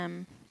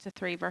to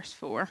 3 verse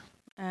 4.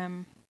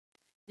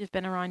 You've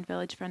been around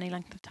Village for any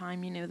length of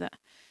time, you know that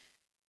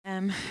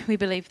we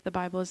believe the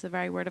Bible is the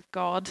very word of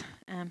God.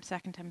 2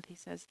 Timothy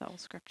says that all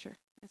scripture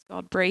is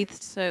God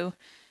breathed, so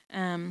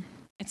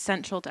it's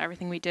central to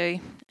everything we do.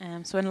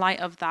 So in light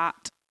of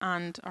that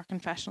and our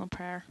confessional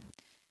prayer,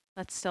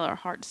 let's still our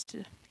hearts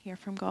to hear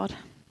from God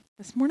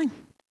this morning.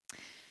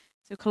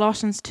 So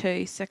Colossians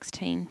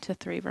 2:16 to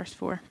 3 verse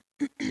 4.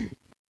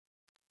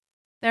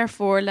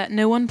 Therefore, let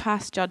no one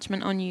pass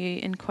judgment on you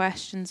in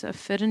questions of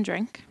food and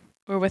drink,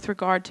 or with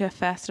regard to a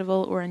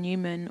festival or a new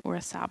moon or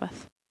a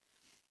Sabbath.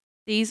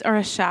 These are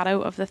a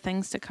shadow of the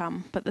things to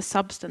come, but the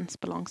substance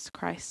belongs to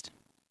Christ.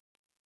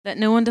 Let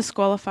no one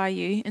disqualify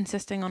you,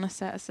 insisting on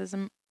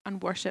asceticism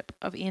and worship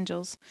of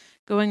angels,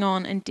 going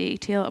on in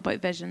detail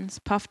about visions,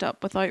 puffed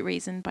up without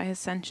reason by his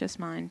sensuous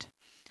mind,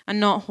 and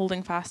not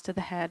holding fast to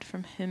the head,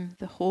 from whom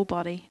the whole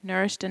body,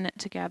 nourished and knit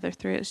together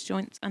through its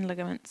joints and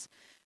ligaments,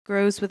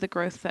 grows with the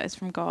growth that is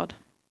from God.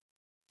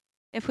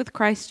 If with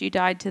Christ you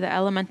died to the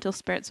elemental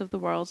spirits of the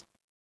world,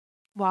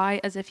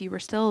 why, as if you were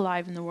still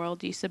alive in the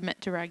world, you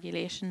submit to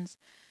regulations?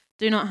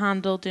 Do not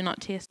handle, do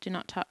not taste, do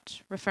not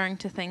touch, referring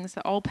to things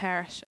that all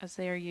perish as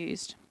they are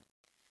used,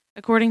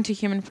 according to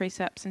human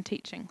precepts and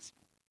teachings.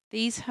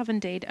 These have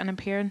indeed an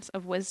appearance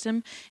of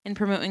wisdom in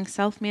promoting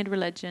self-made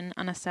religion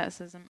and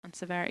asceticism and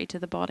severity to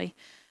the body,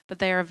 but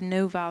they are of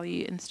no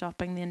value in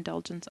stopping the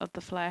indulgence of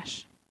the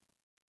flesh.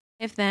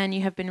 If then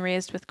you have been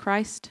raised with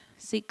Christ,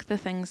 seek the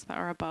things that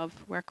are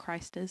above, where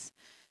Christ is,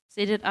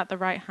 seated at the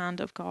right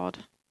hand of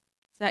God.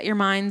 Set your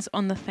minds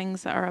on the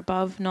things that are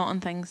above, not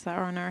on things that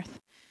are on earth.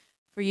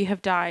 For you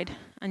have died,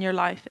 and your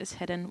life is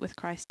hidden with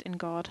Christ in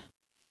God.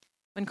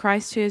 When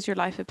Christ, who is your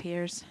life,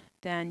 appears,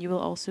 then you will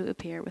also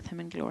appear with him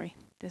in glory.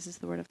 This is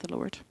the word of the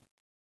Lord.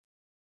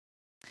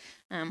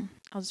 I'll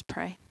just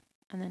pray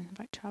and then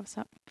invite Travis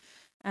up.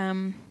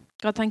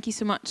 God, thank you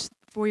so much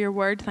for your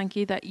word. Thank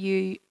you that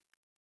you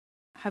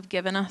have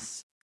given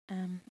us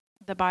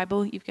the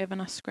Bible. You've given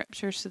us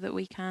scripture so that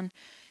we can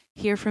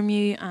hear from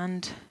you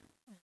and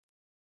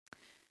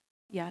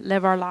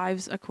live our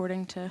lives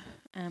according to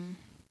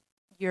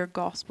your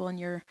gospel and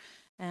your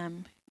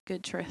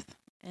good truth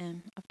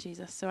of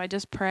Jesus. So I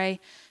just pray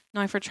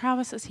now for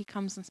Travis as he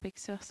comes and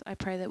speaks to us. I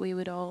pray that we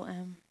would all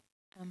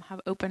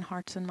have open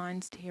hearts and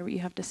minds to hear what you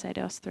have to say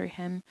to us through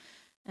him.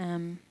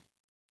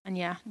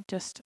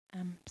 Just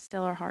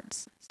still our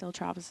hearts, still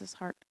Travis's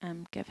heart.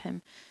 Give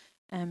him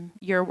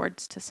your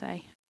words to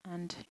say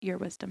and your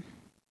wisdom.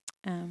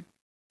 In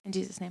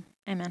Jesus' name,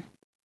 amen.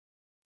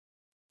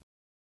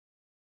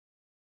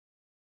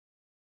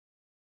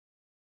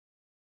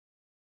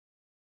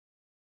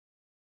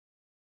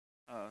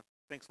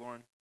 Thanks,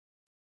 Lauren.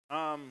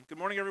 Good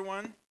morning,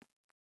 everyone.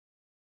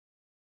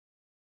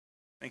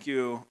 Thank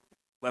you,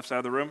 left side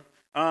of the room.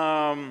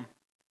 I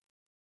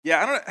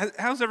don't know,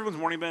 how's everyone's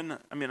morning been?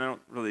 I mean, I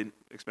don't really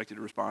expect you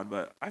to respond,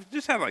 but I've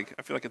just had I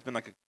feel like it's been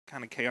like a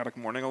kind of chaotic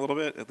morning a little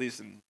bit, at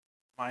least in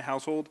my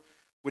household,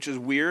 which is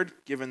weird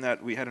given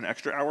that we had an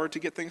extra hour to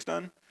get things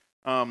done.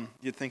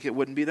 You'd think it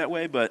wouldn't be that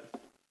way, but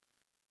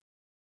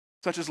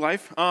such is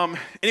life.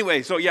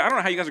 Anyway, so I don't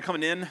know how you guys are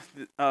coming in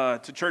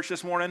to church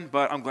this morning,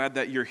 but I'm glad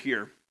that you're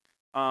here.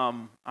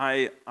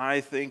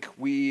 I think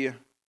I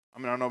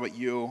don't know about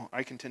you,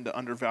 I can tend to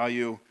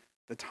undervalue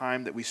the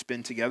time that we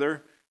spend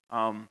together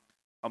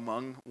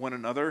among one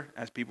another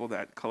as people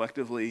that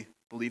collectively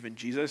believe in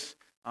Jesus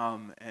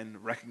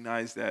and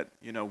recognize that,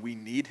 we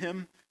need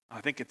him.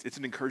 I think it's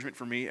an encouragement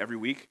for me every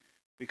week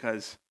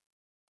because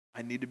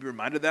I need to be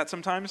reminded of that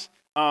sometimes.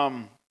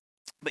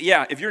 But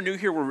if you're new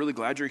here, we're really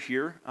glad you're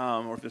here.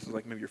 Or if this is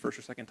like maybe your first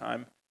or second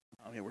time,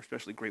 we're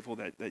especially grateful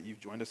that you've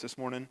joined us this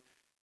morning.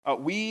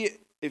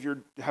 If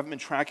you haven't been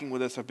tracking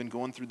with us, I've been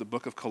going through the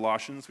book of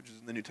Colossians, which is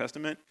in the New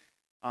Testament,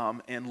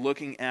 and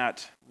looking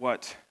at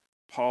what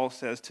Paul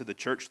says to the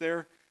church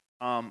there.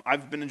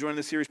 I've been enjoying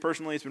this series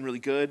personally. It's been really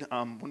good.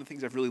 One of the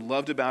things I've really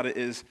loved about it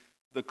is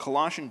the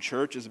Colossian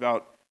church is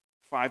about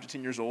 5 to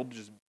 10 years old, which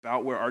is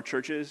about where our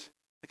church is.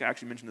 I think I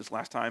actually mentioned this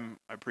last time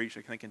I preached,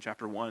 I think in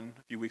chapter 1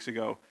 a few weeks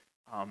ago.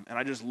 And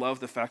I just love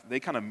the fact that they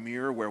kind of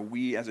mirror where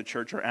we as a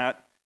church are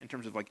at in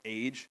terms of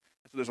age.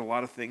 So there's a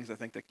lot of things I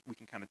think that we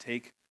can kind of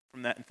take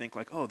from that and think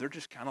they're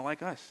just kind of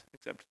like us,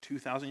 except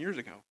 2,000 years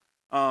ago.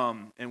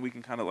 And we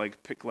can kind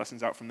of pick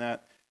lessons out from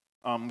that,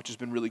 which has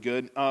been really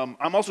good.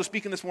 I'm also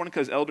speaking this morning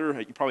because Elder,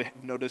 you probably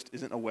noticed,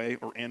 isn't away,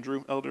 or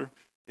Andrew Elder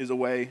is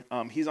away.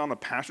 He's on a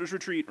pastor's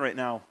retreat right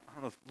now. I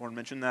don't know if Lauren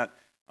mentioned that.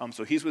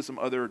 So he's with some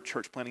other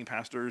church planting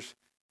pastors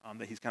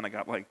that he's kind of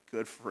got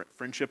good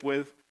friendship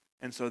with.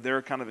 And so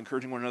they're kind of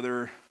encouraging one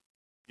another,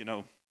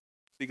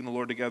 seeking the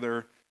Lord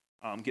together,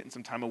 getting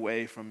some time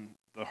away from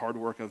the hard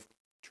work of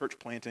church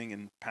planting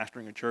and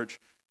pastoring a church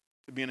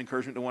to be an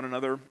encouragement to one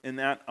another in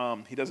that.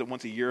 He does it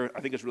once a year. I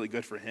think it's really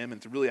good for him.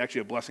 And it's really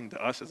actually a blessing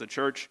to us as a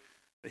church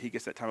that he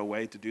gets that time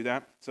away to do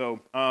that.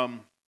 So I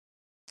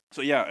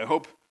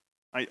hope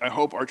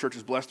our church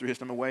is blessed through his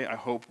time away.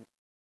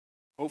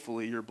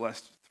 Hopefully you're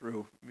blessed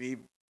through me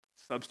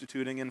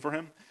substituting in for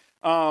him.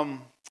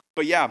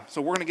 But yeah,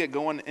 so we're going to get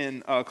going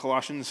in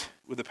Colossians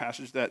with the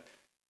passage that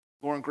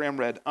Lauren Graham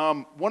read.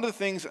 One of the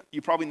things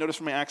you probably noticed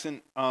from my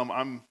accent,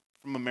 I'm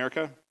from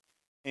America,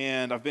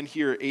 and I've been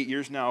here 8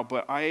 years now,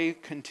 but I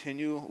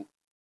continue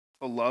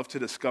to love to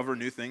discover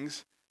new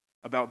things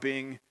about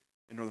being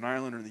in Northern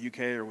Ireland or in the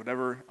UK or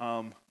whatever.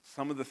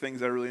 Some of the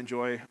things I really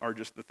enjoy are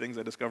just the things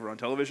I discover on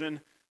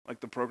television, like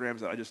the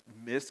programs that I just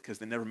missed because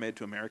they never made it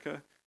to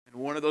America. And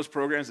one of those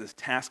programs is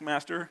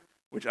Taskmaster,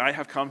 which I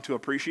have come to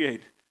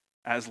appreciate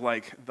as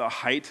like the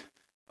height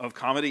of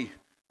comedy.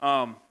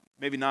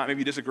 Maybe not, maybe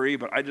you disagree,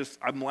 but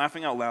I'm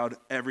laughing out loud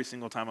every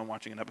single time I'm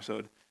watching an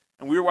episode.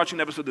 And we were watching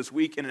an episode this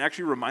week, and it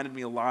actually reminded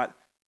me a lot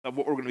of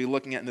what we're going to be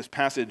looking at in this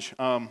passage.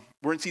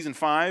 We're in season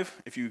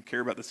 5, if you care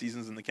about the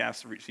seasons and the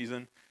cast for each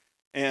season.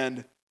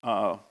 And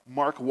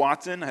Mark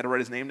Watson, I had to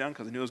write his name down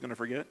because I knew I was going to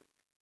forget,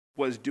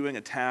 was doing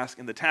a task.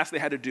 And the task they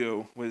had to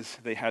do was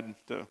they had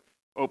to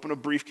open a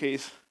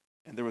briefcase,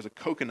 and there was a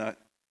coconut.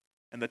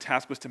 And the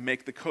task was to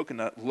make the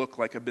coconut look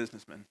like a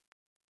businessman.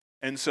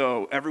 And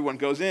so everyone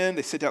goes in,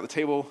 they sit down at the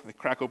table, they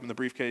crack open the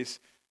briefcase,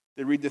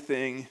 they read the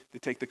thing, they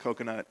take the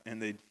coconut, and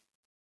they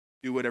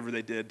do whatever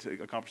they did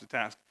to accomplish the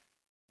task.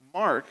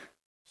 Mark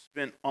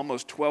spent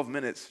almost 12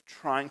 minutes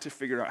trying to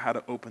figure out how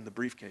to open the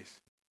briefcase.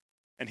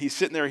 And he's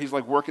sitting there, he's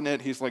like working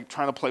it, he's like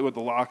trying to play with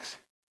the locks.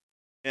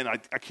 And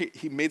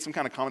he made some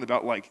kind of comment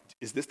about like,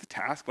 is this the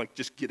task? Like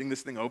just getting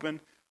this thing open?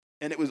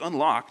 And it was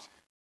unlocked.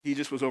 He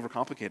just was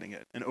overcomplicating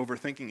it and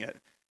overthinking it.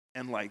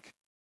 And like,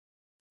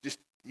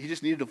 he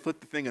just needed to flip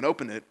the thing and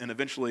open it. And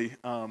eventually,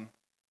 little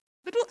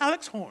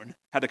Alex Horn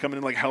had to come in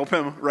and like help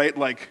him, right?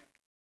 Like,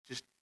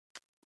 just,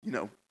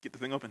 get the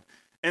thing open.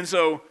 And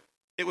so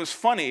it was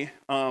funny.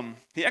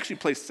 He actually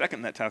placed second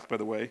in that task, by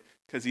the way,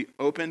 because he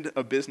opened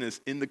a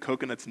business in the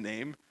coconut's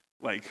name,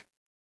 like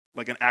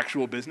an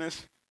actual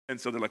business.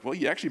 And so they're like, well,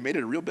 you actually made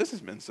it a real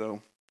businessman.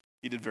 So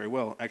he did very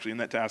well, actually, in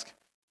that task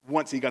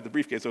once he got the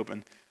briefcase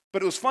open.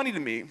 But it was funny to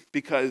me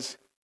because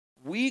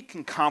we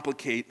can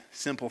complicate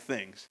simple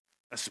things,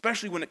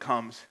 especially when it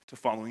comes to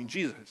following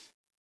Jesus.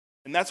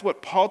 And that's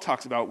what Paul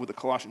talks about with the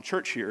Colossian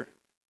church here.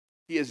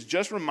 He has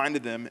just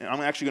reminded them, and I'm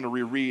actually going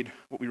to reread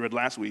what we read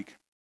last week,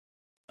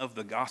 of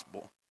the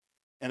gospel,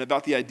 and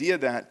about the idea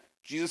that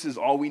Jesus is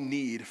all we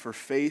need for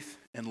faith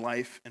and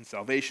life and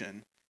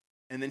salvation.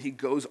 And then he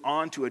goes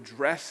on to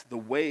address the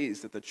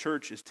ways that the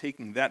church is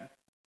taking that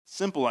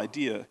simple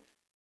idea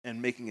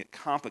and making it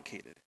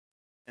complicated,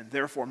 and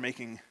therefore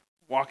making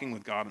walking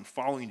with God and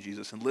following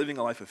Jesus and living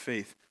a life of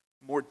faith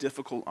more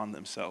difficult on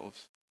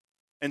themselves.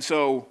 And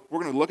so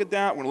we're going to look at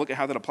that. We're going to look at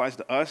how that applies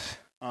to us.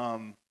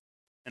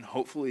 And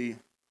hopefully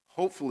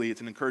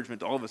it's an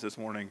encouragement to all of us this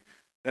morning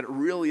that it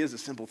really is a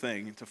simple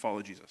thing to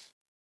follow Jesus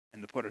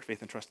and to put our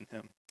faith and trust in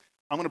him.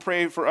 I'm going to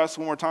pray for us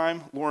one more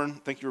time. Lauren,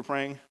 thank you for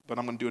praying, but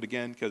I'm going to do it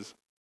again because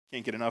I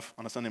can't get enough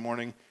on a Sunday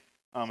morning,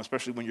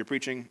 especially when you're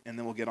preaching, and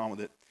then we'll get on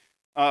with it.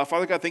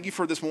 Father God, thank you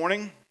for this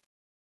morning.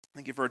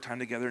 Thank you for our time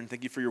together, and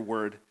thank you for your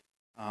word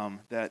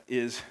that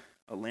is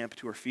a lamp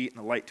to our feet and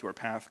a light to our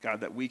path.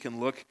 God, that we can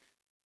look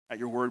at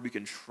your word, we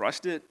can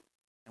trust it,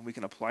 and we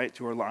can apply it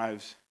to our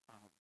lives.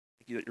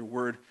 Thank you that your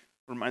word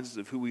reminds us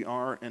of who we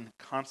are and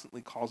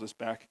constantly calls us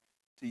back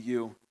to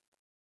you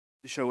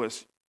to show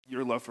us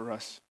your love for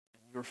us,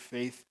 and your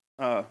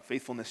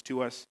faithfulness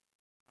to us,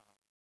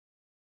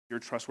 your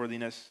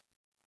trustworthiness.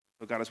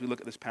 So God, as we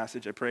look at this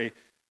passage, I pray,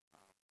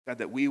 God,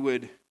 that we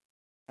would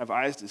have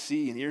eyes to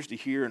see and ears to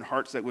hear and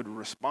hearts that would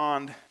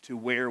respond to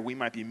where we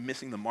might be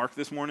missing the mark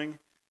this morning,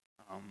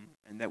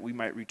 and that we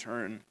might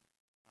return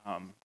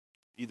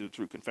either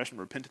through confession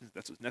or repentance if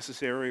that's what's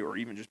necessary, or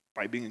even just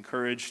by being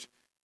encouraged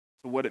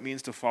to what it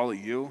means to follow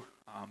you,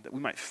 that we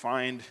might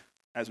find,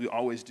 as we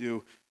always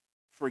do,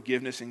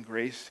 forgiveness and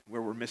grace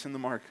where we're missing the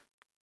mark.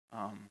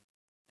 And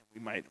we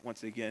might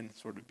once again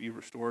sort of be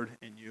restored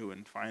in you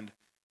and find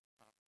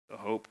the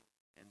hope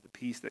and the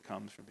peace that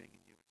comes from being in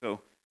you.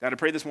 So God, I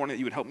pray this morning that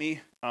you would help me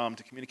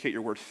to communicate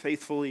your word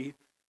faithfully.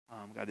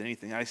 God, that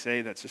anything I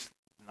say that's just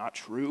not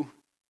true,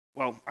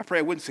 well, I pray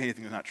I wouldn't say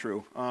anything that's not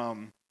true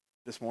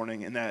this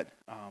morning, and that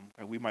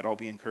God, we might all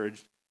be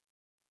encouraged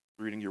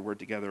reading your word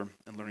together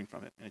and learning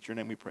from it. And it's your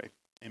name we pray.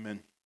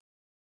 Amen.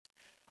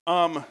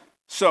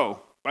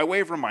 So, by way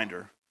of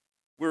reminder,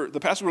 the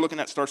passage we're looking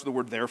at starts with the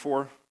word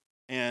therefore,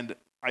 and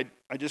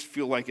I just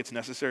feel like it's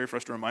necessary for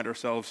us to remind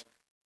ourselves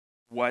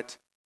what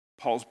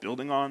Paul's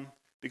building on,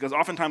 because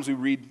oftentimes we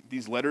read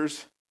these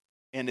letters,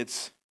 and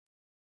it's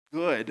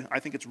good. I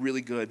think it's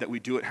really good that we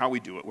do it how we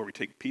do it, where we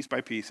take piece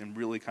by piece and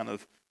really kind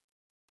of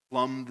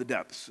plumb the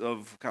depths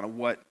of kind of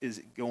what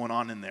is going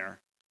on in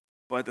there.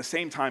 But at the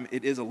same time,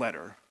 it is a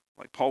letter.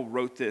 Like Paul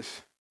wrote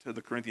this to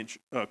the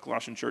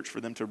Colossian church for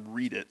them to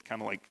read it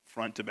kind of like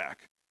front to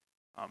back.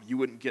 You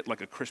wouldn't get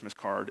like a Christmas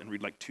card and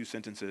read like 2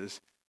 sentences,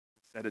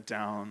 set it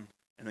down,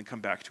 and then come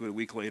back to it a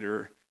week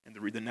later and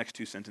to read the next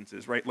 2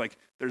 sentences, right? Like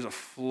there's a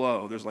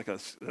flow. There's like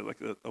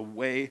a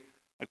way,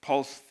 like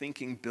Paul's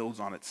thinking builds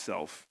on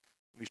itself.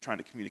 He's trying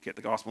to communicate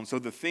the gospel. And so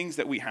the things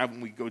that we have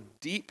when we go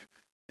deep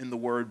in the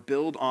word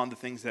build on the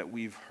things that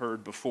we've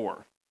heard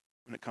before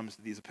when it comes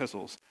to these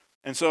epistles.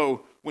 And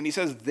so when he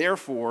says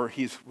therefore,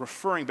 he's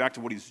referring back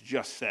to what he's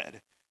just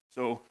said.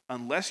 So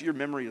unless your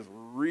memory is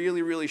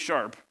really, really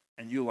sharp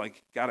and you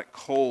got it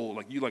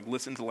cold, you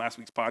listened to last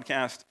week's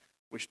podcast,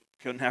 which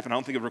couldn't happen. I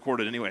don't think it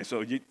recorded anyway.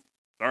 So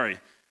sorry.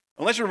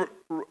 Unless your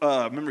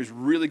memory's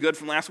really good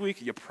from last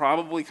week, you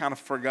probably kind of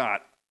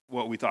forgot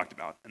what we talked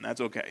about, and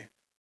that's okay.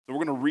 So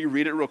we're going to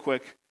reread it real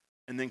quick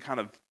and then kind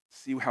of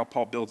see how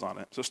Paul builds on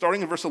it. So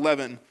starting in verse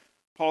 11,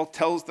 Paul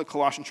tells the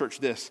Colossian church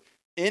this: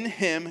 in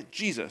him,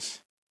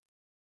 Jesus,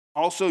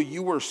 also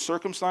you were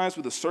circumcised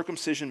with a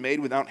circumcision made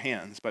without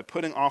hands, by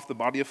putting off the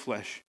body of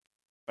flesh,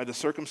 by the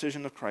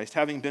circumcision of Christ,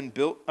 having been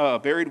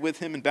buried with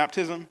him in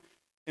baptism,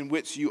 in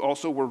which you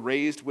also were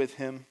raised with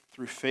him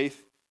through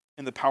faith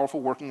in the powerful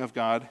working of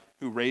God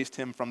who raised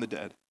him from the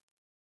dead.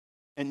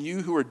 And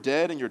you who were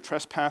dead in your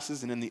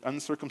trespasses and in the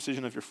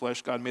uncircumcision of your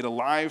flesh, God made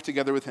alive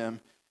together with him,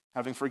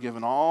 having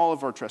forgiven all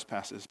of our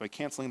trespasses by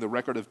canceling the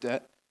record of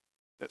debt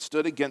that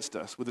stood against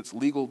us with its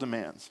legal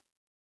demands.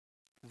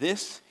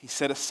 This he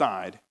set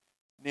aside,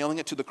 nailing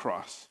it to the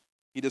cross.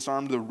 He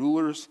disarmed the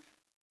rulers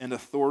and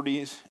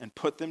authorities and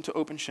put them to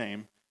open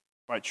shame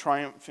by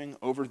triumphing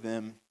over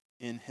them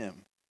in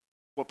him.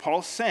 What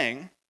Paul's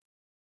saying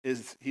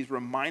is he's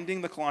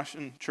reminding the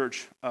Colossian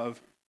church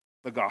of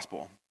the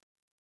gospel.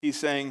 He's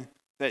saying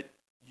that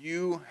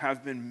you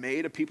have been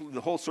made a people. The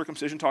whole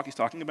circumcision talk he's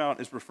talking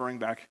about is referring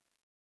back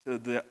to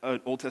the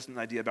Old Testament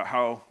idea about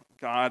how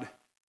God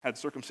had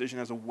circumcision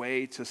as a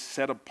way to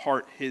set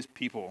apart his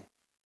people,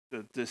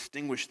 to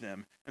distinguish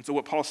them. And so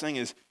what Paul's saying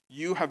is,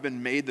 you have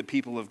been made the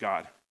people of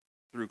God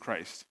through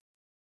Christ.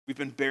 We've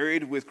been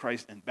buried with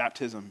Christ in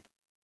baptism.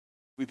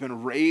 We've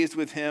been raised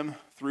with him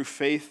through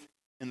faith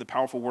in the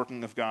powerful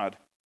working of God.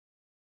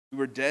 We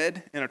were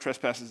dead in our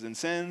trespasses and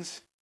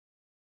sins,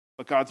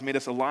 but God's made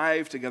us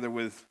alive together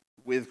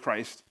with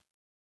Christ.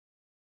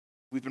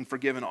 We've been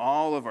forgiven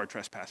all of our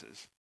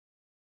trespasses.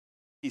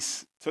 He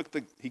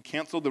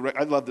canceled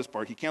I love this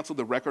part. He canceled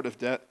the record of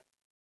debt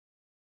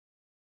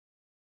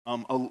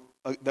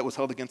that was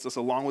held against us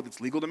along with its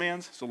legal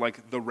demands. So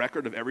the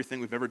record of everything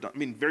we've ever done. I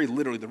mean, very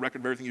literally, the record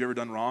of everything you've ever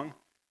done wrong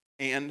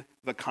and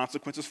the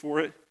consequences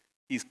for it.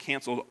 He's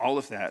canceled all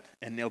of that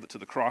and nailed it to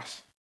the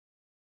cross.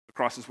 The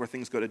cross is where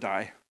things go to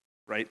die,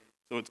 right?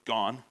 So it's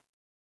gone.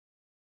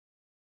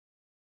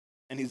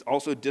 And he's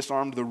also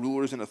disarmed the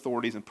rulers and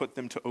authorities and put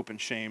them to open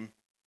shame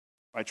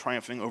by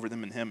triumphing over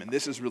them in him. And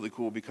this is really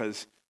cool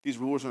because these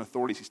rulers and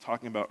authorities he's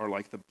talking about are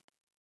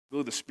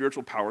really the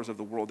spiritual powers of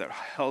the world that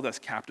held us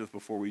captive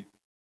before we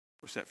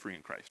were set free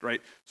in Christ,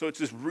 right? So it's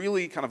this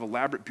really kind of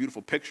elaborate,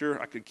 beautiful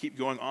picture. I could keep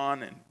going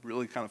on and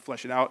really kind of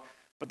flesh it out,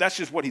 but that's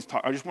just what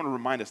I just want to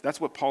remind us, that's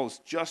what Paul has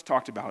just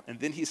talked about. And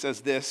then he says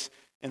this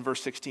in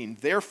verse 16,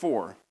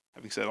 therefore,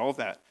 having said all of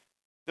that,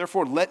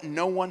 therefore let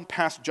no one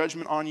pass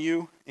judgment on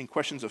you in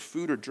questions of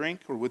food or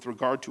drink or with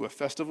regard to a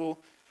festival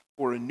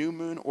or a new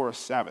moon or a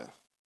Sabbath.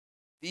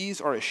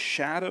 These are a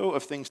shadow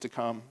of things to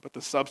come, but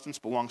the substance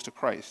belongs to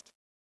Christ.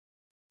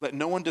 Let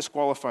no one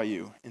disqualify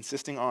you,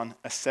 insisting on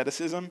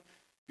asceticism. If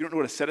you don't know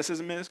what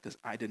asceticism is, because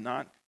I did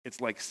not, it's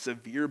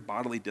severe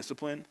bodily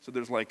discipline. So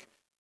there's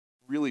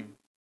really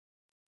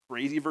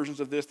crazy versions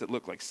of this that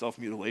look like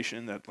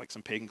self-mutilation that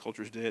some pagan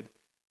cultures did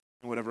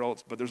and whatever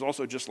else. But there's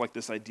also just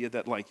this idea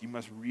that you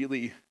must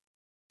really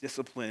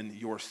discipline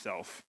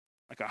yourself,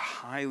 a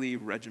highly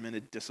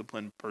regimented,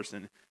 disciplined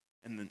person.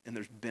 And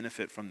there's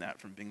benefit from that,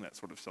 from being that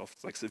sort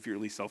of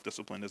severely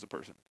self-disciplined as a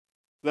person.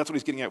 So that's what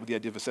he's getting at with the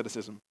idea of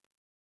asceticism.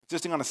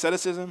 Insisting on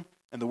asceticism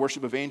and the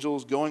worship of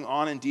angels, going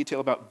on in detail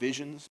about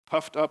visions,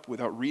 puffed up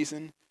without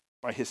reason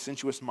by his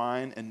sensuous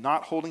mind, and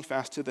not holding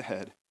fast to the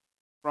head,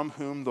 from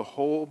whom the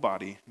whole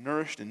body,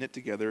 nourished and knit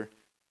together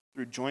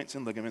through joints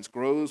and ligaments,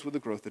 grows with the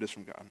growth that is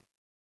from God.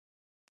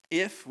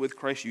 If with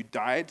Christ you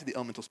died to the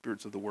elemental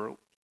spirits of the world,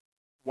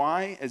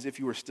 why, as if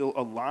you were still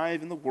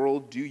alive in the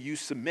world, do you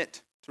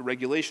submit to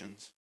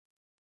regulations?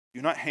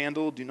 Do not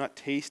handle, do not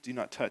taste, do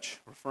not touch,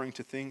 referring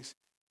to things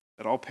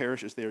that all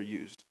perish as they are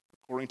used,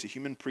 according to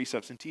human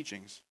precepts and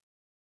teachings.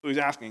 So he's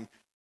asking,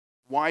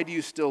 why do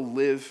you still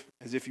live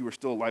as if you were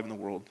still alive in the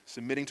world,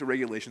 submitting to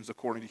regulations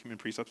according to human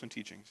precepts and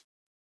teachings?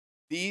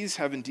 These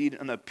have indeed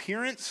an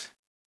appearance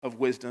of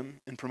wisdom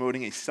in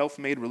promoting a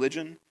self-made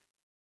religion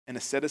and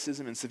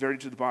asceticism and severity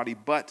to the body,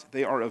 but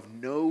they are of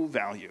no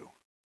value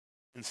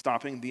in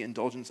stopping the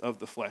indulgence of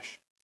the flesh.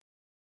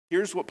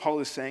 Here's what Paul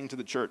is saying to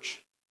the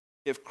church.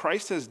 If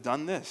Christ has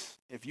done this,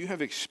 if you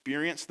have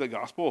experienced the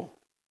gospel,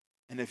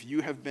 and if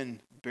you have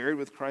been buried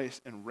with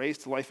Christ and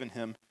raised to life in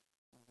him,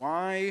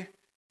 why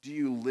do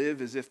you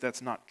live as if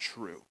that's not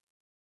true?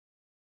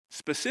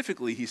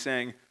 Specifically, he's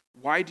saying,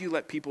 why do you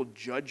let people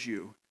judge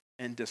you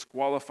and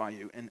disqualify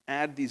you and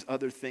add these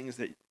other things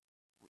that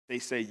they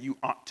say you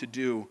ought to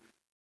do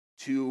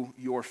to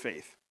your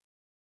faith?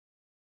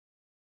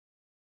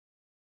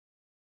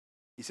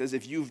 He says,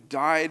 if you've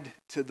died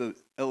to the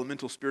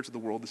elemental spirits of the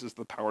world, this is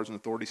the powers and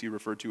authorities he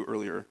referred to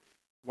earlier,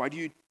 why do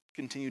you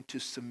continue to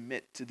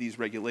submit to these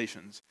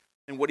regulations?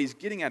 And what he's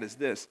getting at is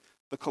this.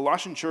 The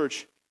Colossian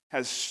church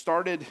has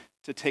started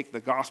to take the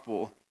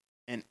gospel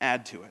and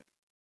add to it.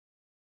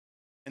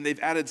 and they've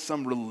added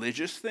some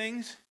religious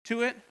things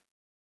to it.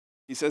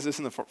 He says this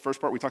in the first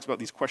part. We talked about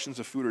these questions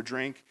of food or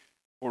drink,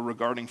 or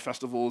regarding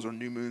festivals or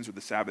new moons or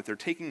the Sabbath. They're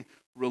taking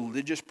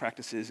religious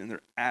practices and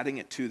they're adding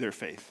it to their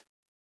faith.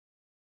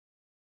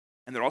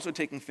 And they're also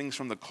taking things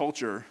from the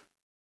culture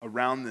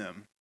around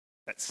them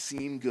that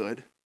seem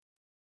good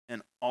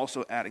and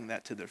also adding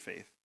that to their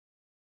faith.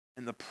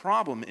 And the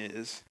problem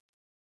is,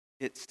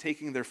 it's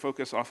taking their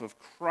focus off of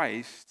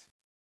Christ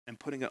and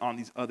putting it on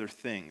these other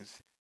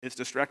things. It's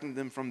distracting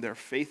them from their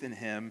faith in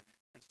him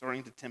and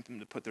starting to tempt them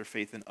to put their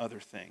faith in other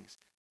things.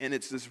 And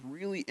it's this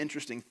really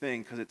interesting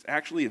thing because it's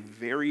actually a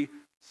very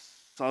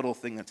subtle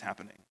thing that's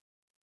happening.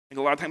 I think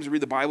a lot of times we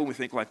read the Bible and we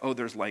think like, oh,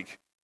 there's like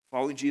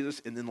following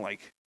Jesus and then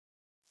like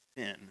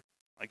sin,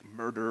 like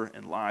murder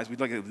and lies. We'd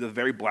like the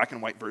very black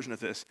and white version of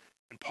this.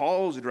 And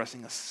Paul's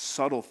addressing a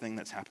subtle thing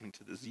that's happening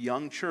to this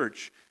young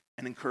church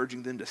and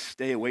encouraging them to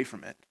stay away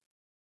from it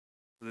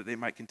so that they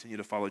might continue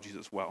to follow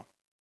Jesus well.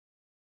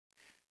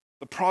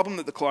 The problem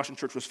that the Colossian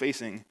church was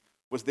facing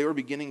was they were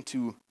beginning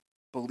to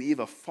believe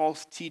a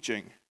false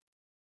teaching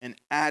and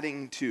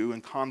adding to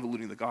and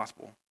convoluting the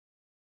gospel.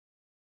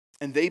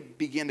 And they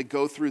began to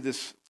go through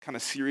this kind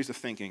of series of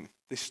thinking.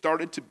 They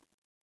started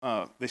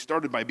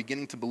by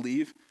beginning to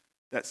believe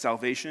that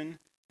salvation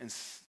and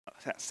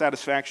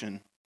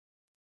satisfaction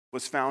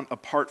was found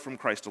apart from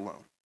Christ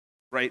alone,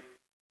 right?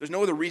 There's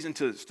no other reason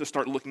to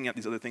start looking at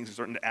these other things and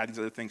starting to add these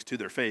other things to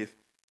their faith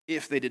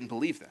if they didn't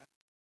believe that.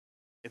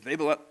 If they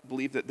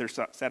believed that their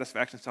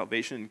satisfaction and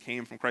salvation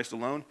came from Christ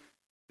alone,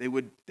 they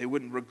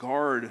wouldn't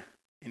regard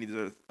any of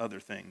the other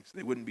things.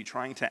 They wouldn't be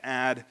trying to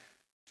add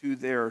to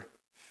their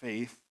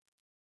faith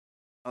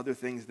other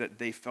things that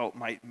they felt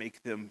might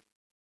make them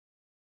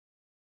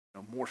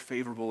more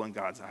favorable in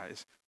God's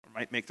eyes, or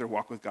might make their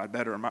walk with God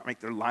better, or might make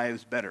their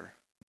lives better.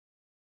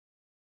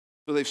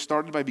 So they've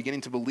started by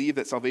beginning to believe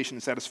that salvation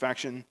and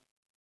satisfaction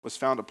was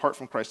found apart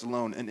from Christ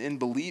alone. And in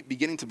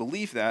beginning to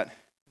believe that,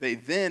 they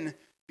then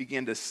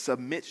began to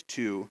submit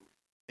to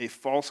a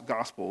false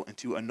gospel and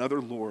to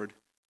another Lord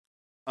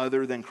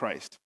other than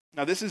Christ.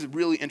 Now, this is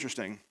really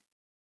interesting.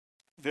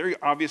 Very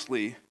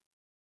obviously,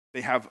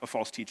 they have a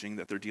false teaching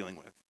that they're dealing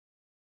with.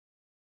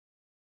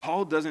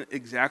 Paul doesn't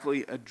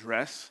exactly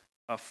address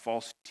a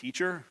false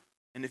teacher.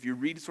 And if you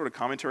read sort of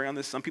commentary on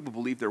this, some people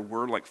believe there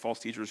were like false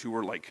teachers who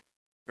were like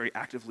very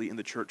actively in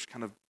the church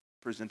kind of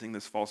presenting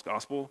this false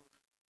gospel.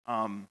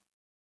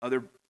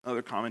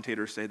 Other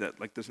commentators say that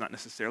like that's not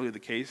necessarily the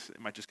case.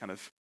 It might just kind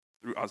of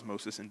through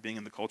osmosis and being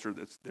in the culture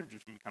that they're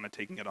just kind of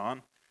taking it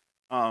on.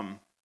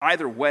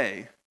 Either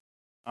way,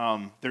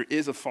 there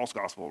is a false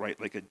gospel, right?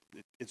 Like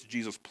it's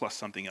Jesus plus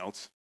something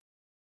else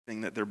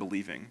thing that they're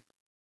believing.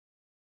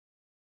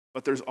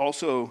 But there's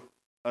also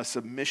a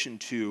submission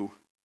to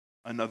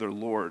another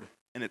Lord.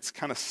 And it's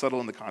kind of subtle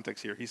in the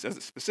context here. He says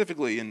it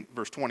specifically in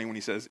verse 20 when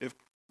he says, if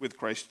with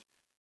Christ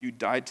you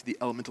died to the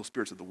elemental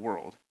spirits of the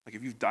world. Like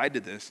if you've died to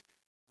this,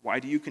 why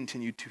do you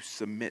continue to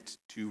submit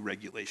to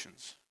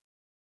regulations?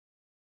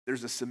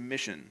 There's a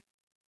submission.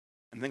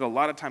 And I think a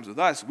lot of times with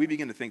us, we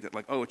begin to think that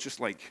like, oh, it's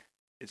just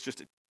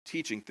a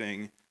teaching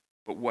thing.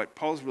 But what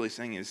Paul's really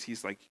saying is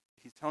he's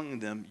telling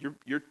them,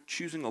 you're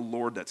choosing a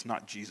Lord that's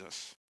not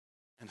Jesus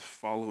and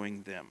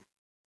following them.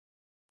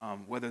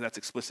 Whether that's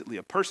explicitly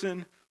a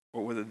person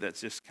or whether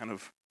that's just kind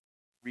of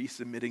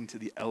resubmitting to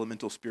the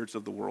elemental spirits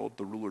of the world,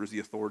 the rulers, the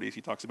authorities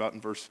he talks about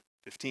in verse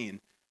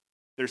 15.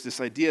 There's this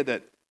idea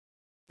that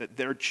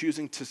they're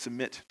choosing to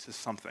submit to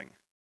something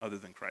other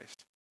than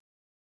Christ.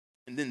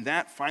 And then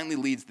that finally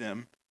leads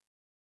them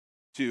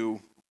to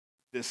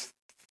this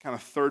kind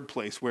of third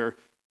place where,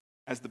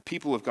 as the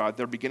people of God,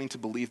 they're beginning to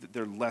believe that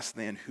they're less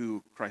than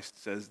who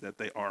Christ says that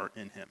they are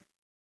in him.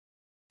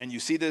 And you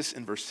see this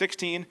in verse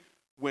 16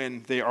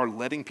 when they are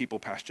letting people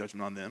pass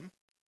judgment on them.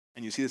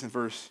 And you see this in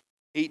verse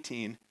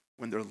 18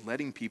 when they're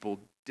letting people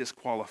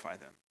disqualify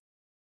them.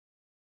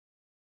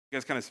 You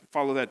guys kind of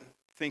follow that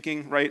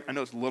thinking, right? I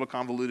know it's a little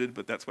convoluted,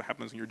 but that's what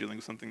happens when you're dealing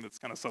with something that's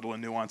kind of subtle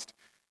and nuanced.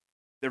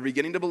 They're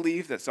beginning to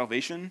believe that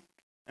salvation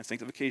and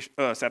sanctification,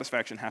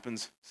 satisfaction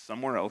happens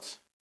somewhere else.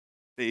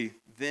 They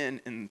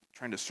then, in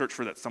trying to search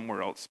for that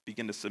somewhere else,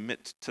 begin to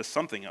submit to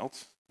something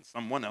else,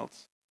 someone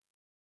else.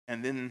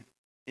 And then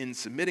in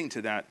submitting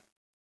to that,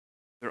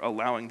 they're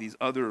allowing these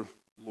other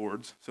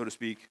lords, so to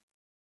speak,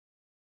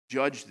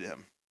 judge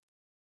them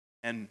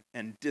and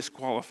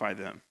disqualify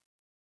them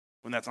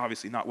when that's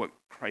obviously not what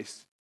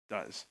Christ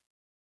does.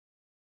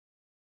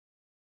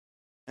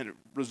 And it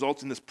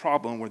results in this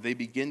problem where they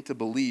begin to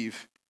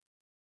believe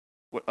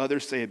what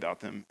others say about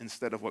them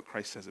instead of what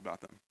Christ says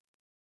about them.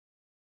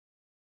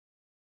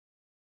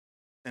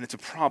 And it's a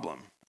problem.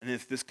 And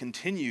if this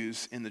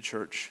continues in the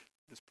church,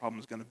 this problem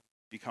is going to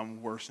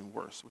become worse and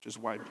worse, which is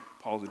why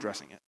Paul's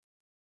addressing it.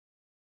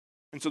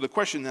 And so the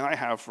question that I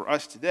have for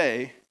us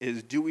today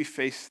is, do we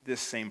face this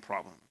same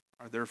problem?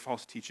 Are there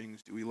false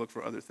teachings? Do we look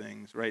for other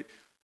things, right?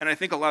 And I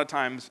think a lot of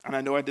times, and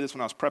I know I did this when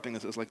I was prepping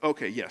this, it's like,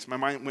 okay, yes, my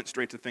mind went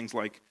straight to things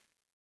like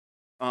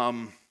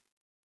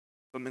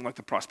something like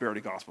the prosperity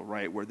gospel,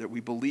 right? Where that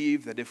we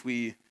believe that if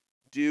we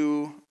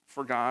do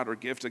for God or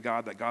give to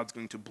God that God's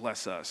going to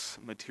bless us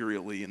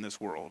materially in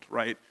this world,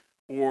 right?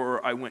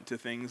 Or I went to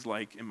things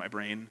like in my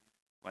brain,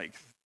 like,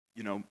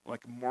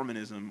 like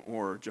Mormonism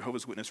or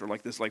Jehovah's Witness or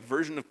like this like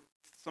version of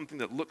something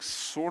that looks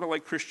sort of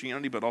like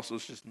Christianity, but also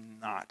it's just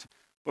not.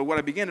 But what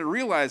I began to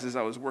realize as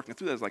I was working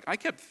through that is like I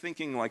kept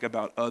thinking like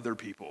about other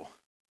people.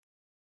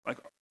 Like,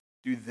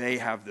 do they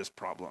have this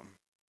problem?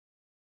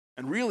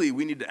 And really,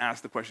 we need to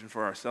ask the question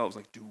for ourselves,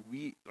 like, do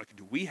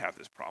we have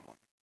this problem?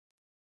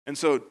 And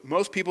so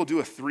most people do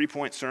a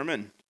 3-point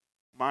sermon.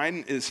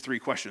 Mine is 3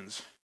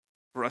 questions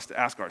for us to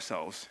ask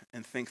ourselves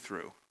and think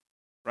through,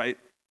 right?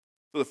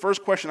 So the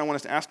first question I want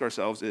us to ask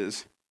ourselves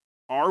is,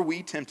 are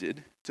we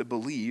tempted to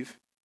believe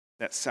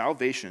that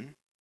salvation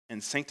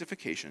and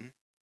sanctification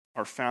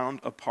are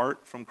found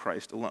apart from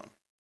Christ alone?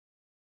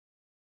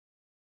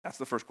 That's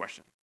the first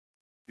question.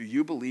 Do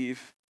you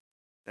believe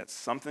that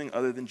something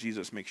other than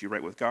Jesus makes you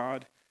right with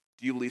God?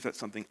 Do you believe that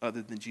something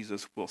other than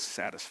Jesus will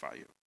satisfy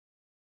you?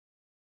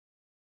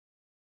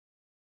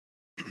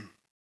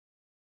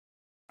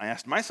 I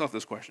asked myself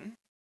this question,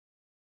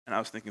 and I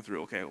was thinking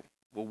through, okay,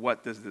 well,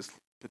 what does this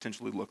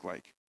potentially look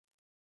like?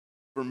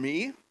 For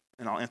me,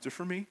 and I'll answer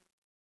for me,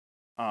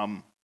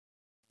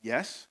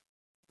 yes,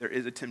 there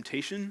is a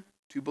temptation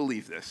to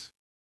believe this.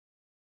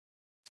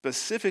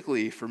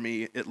 Specifically, for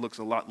me, it looks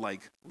a lot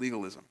like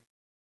legalism.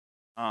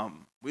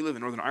 We live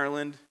in Northern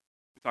Ireland.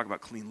 We talk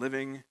about clean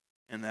living,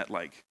 and that,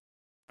 like,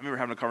 I remember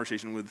having a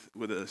conversation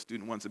with a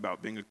student once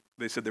about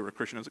they said they were a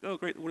Christian. I was like, oh,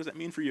 great, what does that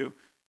mean for you?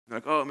 They're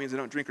like, oh, it means I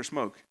don't drink or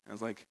smoke. And I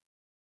was like,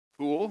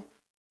 cool,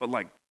 but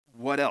like,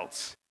 what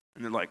else?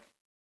 And they're like,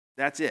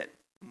 that's it.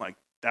 I'm like,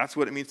 that's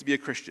what it means to be a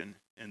Christian.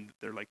 And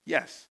they're like,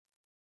 yes.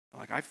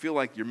 I'm like, I feel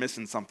like you're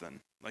missing something.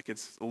 Like,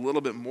 it's a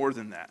little bit more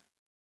than that,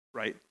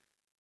 right?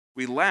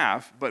 We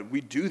laugh, but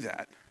we do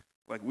that.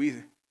 Like,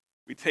 we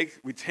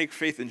take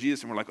faith in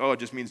Jesus, and we're like, oh, it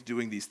just means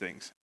doing these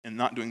things and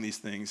not doing these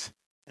things,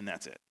 and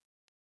that's it.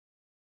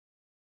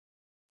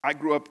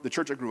 The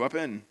church I grew up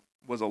in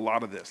was a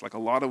lot of this. Like, a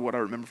lot of what I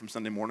remember from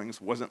Sunday mornings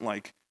wasn't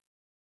like,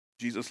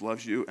 Jesus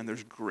loves you, and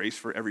there's grace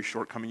for every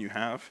shortcoming you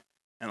have.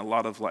 And a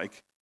lot of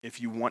like, if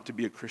you want to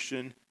be a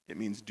Christian, it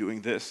means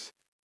doing this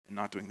and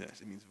not doing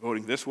this. It means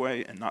voting this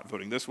way and not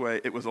voting this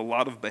way. It was a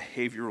lot of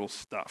behavioral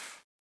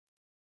stuff.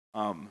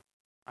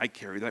 I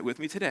carry that with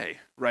me today,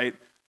 right?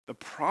 The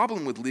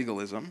problem with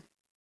legalism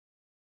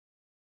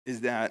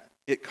is that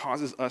it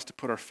causes us to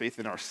put our faith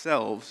in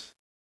ourselves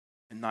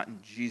and not in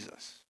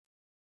Jesus.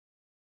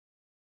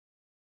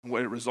 And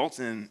what it results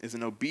in is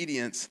an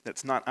obedience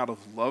that's not out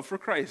of love for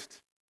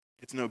Christ.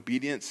 It's an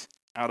obedience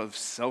out of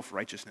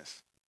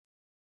self-righteousness.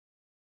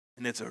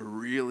 And it's a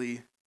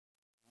really,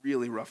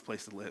 really rough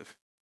place to live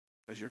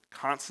because you're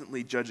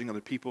constantly judging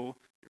other people.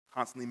 You're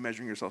constantly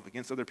measuring yourself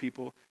against other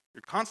people.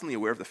 You're constantly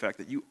aware of the fact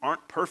that you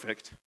aren't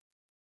perfect,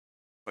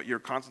 but you're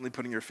constantly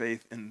putting your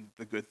faith in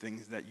the good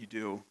things that you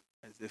do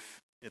as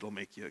if it'll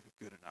make you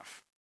good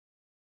enough.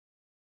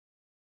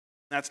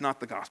 That's not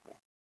the gospel.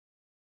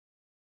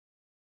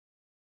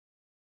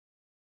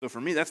 So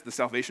for me, that's the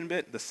salvation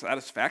bit. The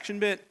satisfaction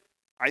bit,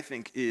 I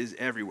think, is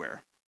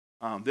everywhere.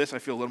 This I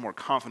feel a little more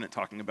confident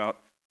talking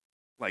about,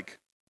 like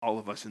all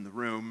of us in the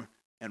room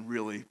and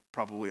really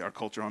probably our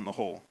culture on the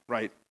whole,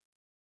 right?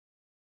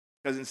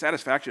 Because in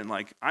satisfaction,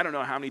 like, I don't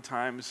know how many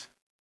times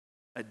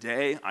a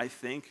day I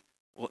think,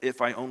 well,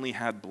 if I only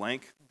had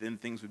blank, then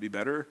things would be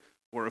better.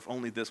 Or if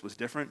only this was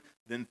different,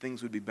 then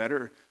things would be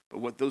better. But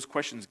what those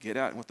questions get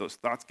at and what those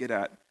thoughts get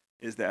at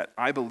is that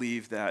I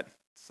believe that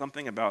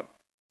something about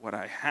what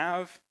I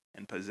have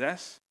and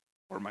possess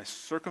or my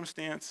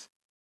circumstance,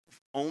 if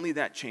only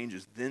that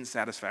changes, then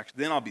satisfaction,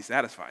 then I'll be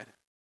satisfied.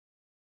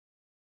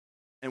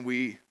 And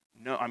we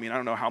know, I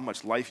don't know how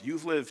much life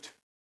you've lived.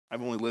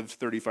 I've only lived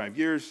 35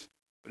 years.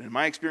 But in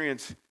my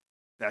experience,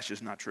 that's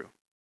just not true.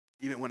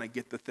 Even when I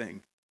get the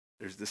thing,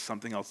 there's this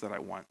something else that I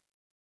want.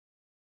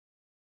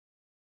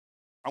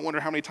 I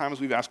wonder how many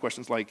times we've asked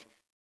questions like,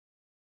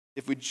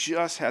 if we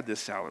just had this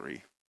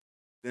salary,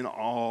 then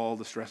all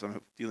the stress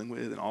I'm dealing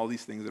with and all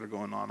these things that are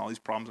going on, all these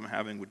problems I'm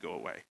having would go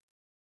away.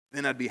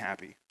 Then I'd be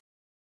happy.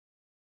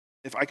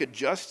 If I could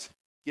just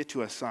get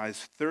to a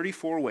size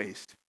 34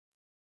 waist,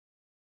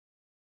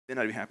 then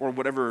I'd be happy. Or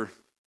whatever,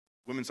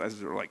 women's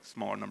sizes are like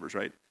smaller numbers,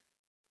 right?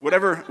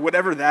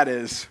 Whatever that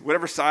is,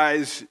 whatever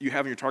size you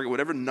have in your target,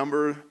 whatever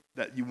number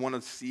that you want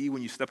to see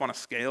when you step on a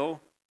scale,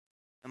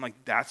 and like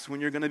that's when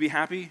you're going to be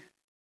happy,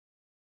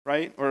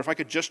 right? Or if I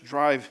could just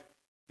drive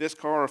this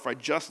car, or if I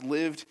just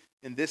lived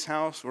in this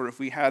house, or if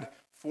we had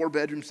 4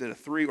 bedrooms instead of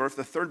 3, or if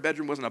the third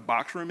bedroom wasn't a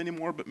box room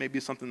anymore, but maybe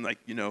something like,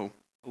 a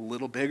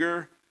little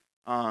bigger.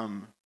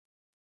 Maybe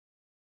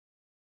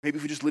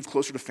if we just lived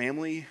closer to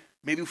family.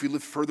 Maybe if we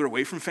lived further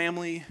away from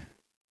family,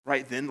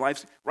 right? Then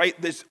life's, right?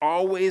 There's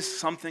always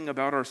something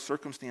about our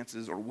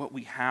circumstances or what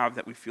we have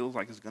that we feel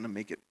like is going to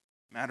make it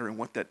matter. And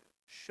what that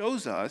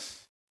shows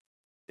us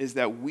is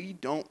that we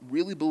don't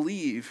really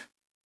believe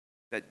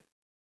that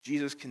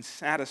Jesus can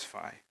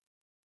satisfy.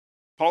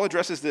 Paul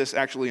addresses this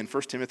actually in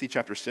 1 Timothy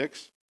chapter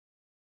 6,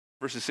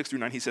 verses 6 through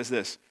 9. He says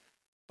this,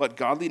 "But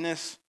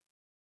godliness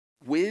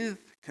with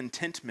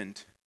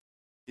contentment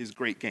is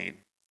great gain.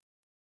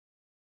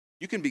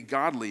 You can be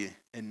godly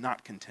and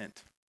not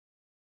content.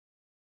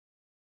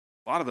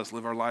 A lot of us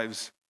live our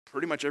lives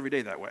pretty much every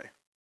day that way.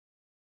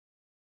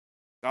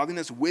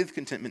 Godliness with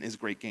contentment is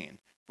great gain.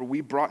 For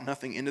we brought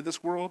nothing into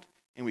this world,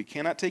 and we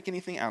cannot take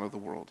anything out of the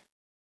world.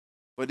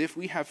 But if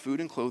we have food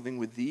and clothing,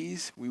 with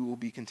these we will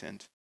be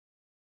content.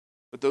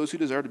 But those who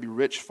desire to be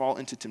rich fall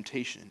into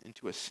temptation,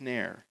 into a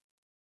snare,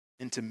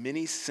 into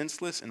many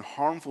senseless and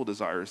harmful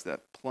desires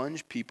that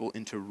plunge people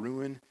into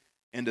ruin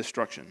and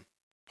destruction.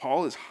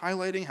 Paul is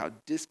highlighting how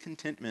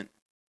discontentment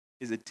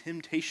is a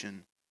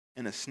temptation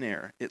and a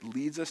snare. It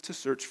leads us to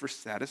search for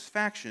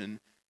satisfaction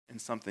in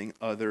something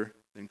other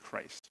than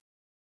Christ.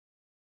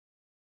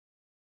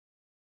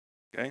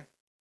 Okay?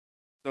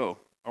 So,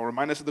 I'll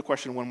remind us of the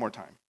question one more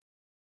time.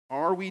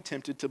 Are we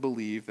tempted to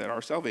believe that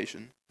our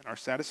salvation and our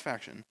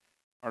satisfaction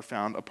are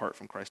found apart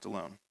from Christ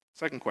alone?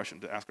 Second question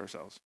to ask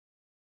ourselves.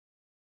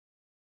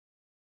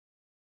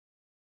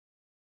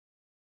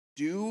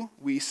 Do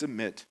we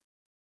submit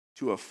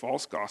to a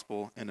false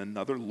gospel and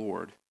another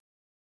Lord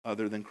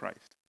other than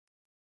Christ?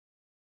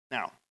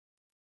 Now,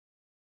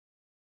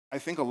 I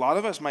think a lot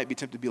of us might be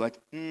tempted to be like,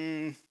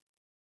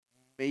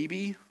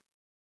 maybe,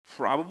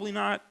 probably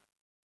not.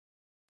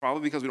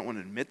 Probably because we don't want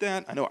to admit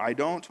that. I know I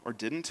don't or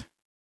didn't.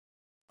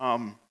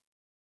 And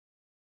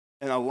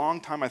a long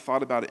time I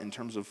thought about it in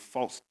terms of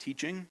false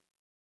teaching.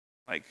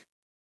 Like,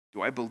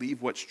 do I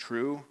believe what's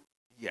true?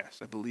 Yes,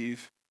 I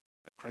believe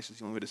that Christ is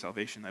the only way to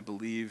salvation. I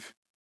believe,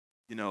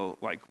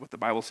 like what the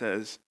Bible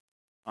says.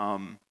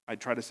 I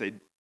try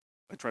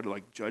to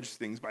like judge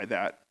things by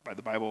that, by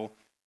the Bible.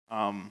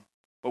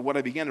 But what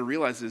I began to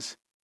realize is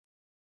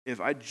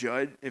if I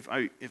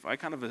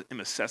kind of am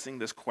assessing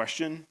this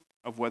question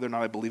of whether or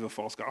not I believe a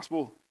false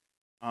gospel,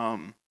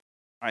 I'm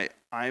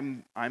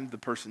the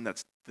person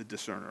that's the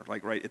discerner.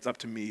 Like, right, it's up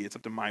to me, it's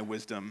up to my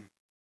wisdom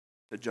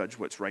to judge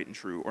what's right and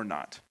true or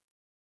not.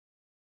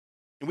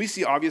 And we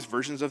see obvious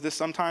versions of this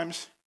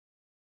sometimes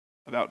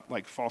about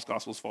like false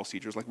gospels, false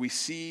teachers. Like we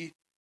see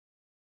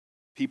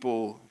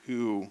people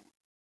who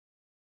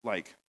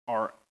like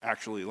are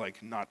actually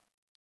like not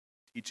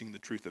teaching the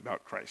truth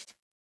about Christ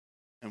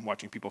and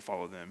watching people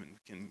follow them and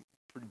can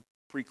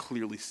pretty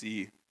clearly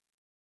see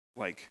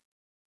like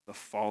the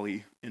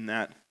folly in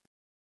that,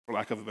 for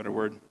lack of a better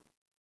word.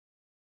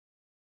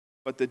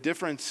 But the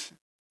difference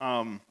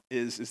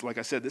is like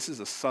I said, this is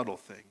a subtle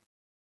thing.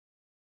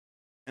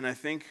 And I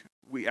think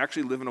we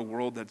actually live in a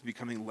world that's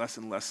becoming less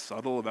and less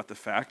subtle about the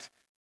fact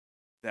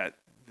that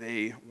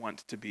they want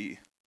to be,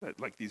 that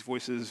like these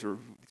voices or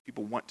these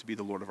people want to be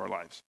the Lord of our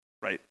lives,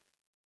 right?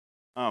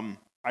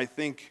 I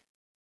think,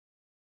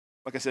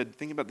 like I said,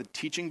 thinking about the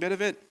teaching bit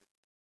of it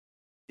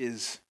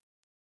is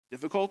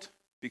difficult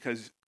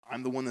because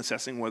I'm the one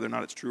assessing whether or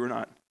not it's true or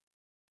not.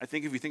 I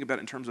think if you think about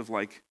it in terms of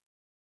like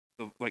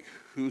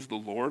who's the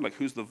Lord, like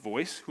who's the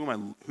voice, who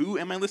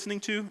am I listening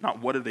to?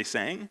 Not what are they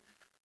saying?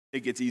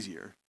 It gets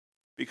easier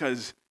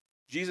because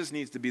Jesus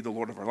needs to be the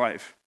Lord of our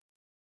life,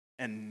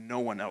 and no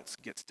one else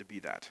gets to be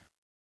that.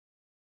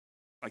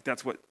 Like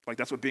that's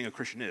what being a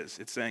Christian is.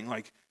 It's saying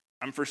like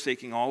I'm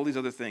forsaking all these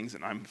other things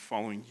and I'm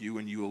following you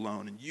and you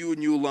and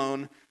you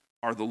alone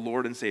are the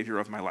Lord and Savior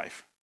of my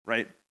life,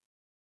 right?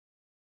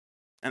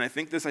 And I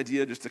think this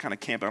idea, just to kind of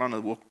camp out on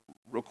it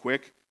real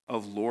quick,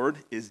 of Lord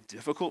is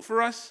difficult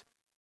for us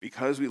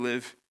because we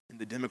live in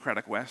the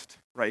democratic West,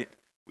 right?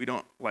 We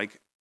don't like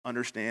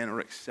understand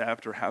or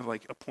accept or have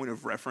like a point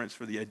of reference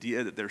for the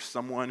idea that there's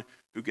someone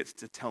who gets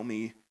to tell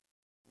me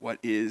what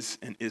is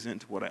and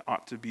isn't, what I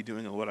ought to be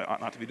doing and what I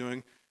ought not to be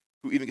doing,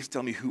 who even gets to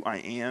tell me who I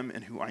am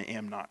and who I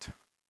am not.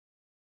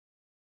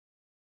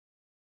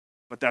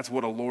 But that's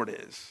what a Lord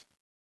is,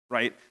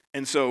 right?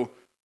 And so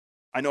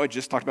I know I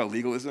just talked about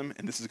legalism,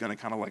 and this is going to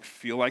kind of like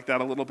feel like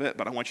that a little bit,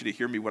 but I want you to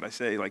hear me what I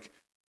say. Like,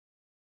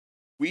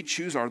 we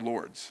choose our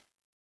lords.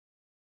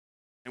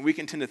 And we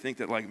can tend to think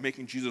that like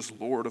making Jesus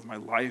Lord of my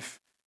life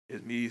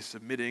is me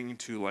submitting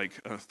to like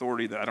an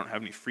authority that I don't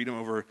have any freedom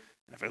over.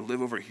 And if I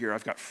live over here,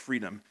 I've got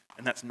freedom.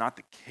 And that's not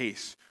the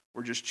case.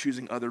 We're just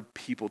choosing other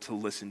people to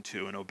listen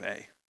to and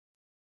obey.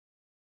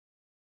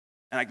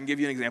 And I can give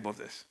you an example of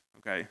this,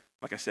 okay?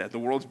 Like I said, the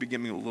world's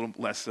becoming a little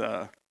less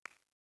subtle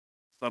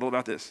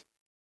about this.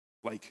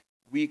 Like,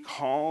 we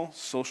call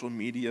social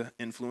media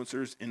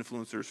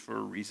influencers for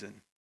a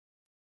reason.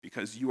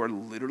 Because you are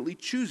literally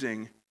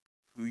choosing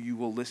who you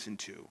will listen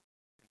to,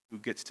 who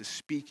gets to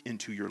speak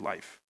into your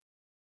life.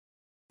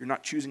 You're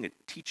not choosing a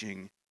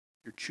teaching,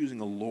 you're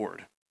choosing a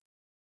Lord.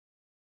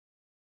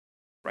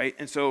 Right?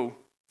 And so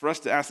for us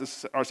to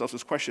ask ourselves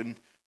this question,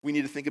 we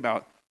need to think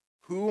about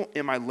who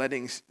am I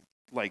letting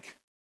like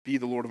be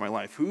the Lord of my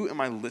life? Who am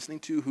I listening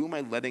to? Who am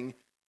I letting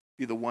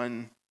be the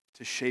one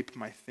to shape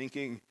my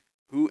thinking?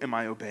 Who am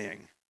I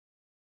obeying?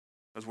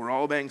 Because we're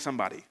all obeying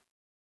somebody.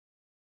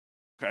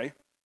 Okay?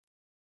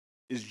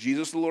 Is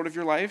Jesus the Lord of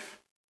your life?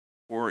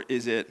 Or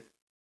is it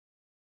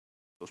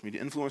social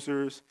media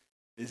influencers?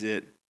 Is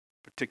it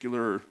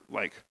particular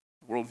like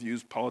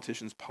worldviews,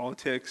 politicians,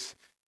 politics?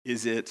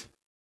 Is it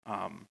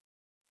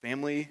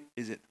family?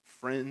 Is it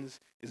friends?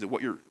 Is it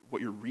what you're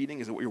reading?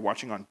 Is it what you're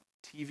watching on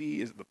TV?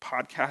 Is it the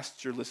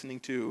podcasts you're listening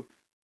to?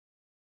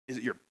 Is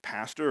it your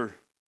pastor?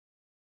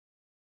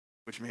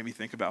 Which made me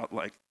think about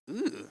like,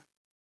 ugh,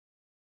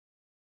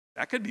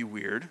 that could be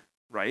weird,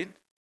 right?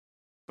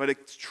 But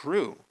it's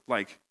true.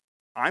 Like,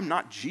 I'm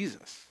not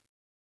Jesus.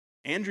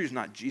 Andrew's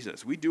not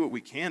Jesus. We do what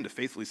we can to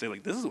faithfully say,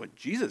 like, this is what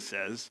Jesus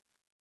says,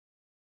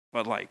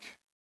 but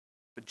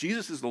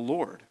Jesus is the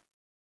Lord.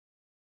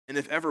 And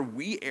if ever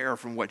we err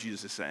from what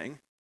Jesus is saying,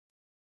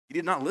 he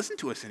did not listen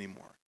to us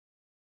anymore.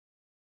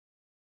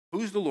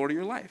 Who's the Lord of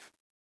your life?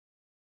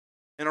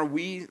 And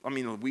we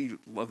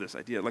love this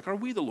idea. Like, are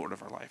we the Lord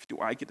of our life? Do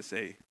I get to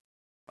say,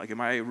 like,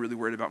 am I really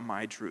worried about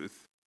my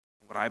truth,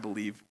 what I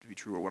believe to be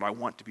true, or what I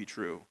want to be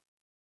true?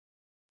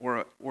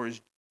 Or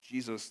is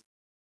Jesus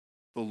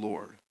the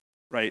Lord,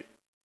 right?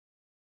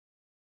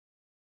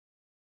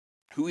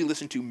 Who we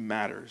listen to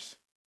matters.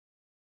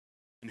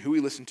 And who we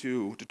listen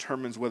to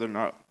determines whether or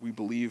not we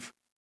believe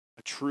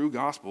a true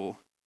gospel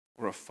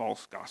or a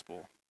false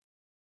gospel.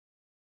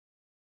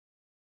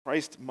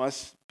 Christ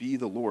must be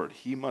the Lord.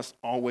 He must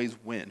always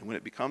win. When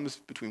it becomes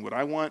between what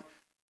I want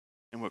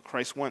and what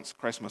Christ wants,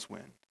 Christ must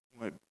win.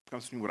 When it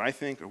comes between what I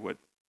think or what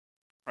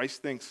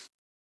Christ thinks,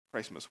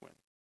 Christ must win.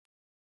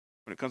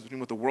 When it comes between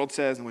what the world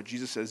says and what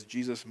Jesus says,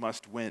 Jesus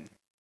must win,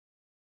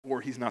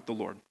 or he's not the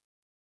Lord.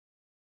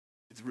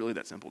 It's really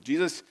that simple.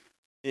 Jesus,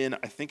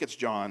 I think it's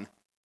John,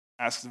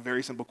 asks a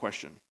very simple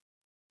question.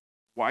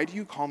 Why do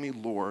you call me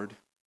Lord?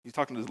 He's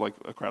talking to like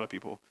a crowd of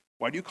people.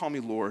 Why do you call me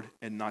Lord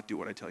and not do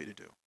what I tell you to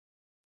do?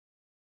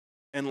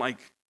 And like,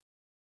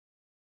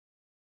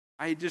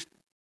 I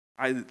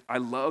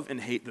love and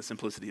hate the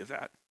simplicity of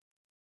that,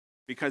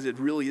 because it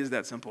really is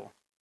that simple.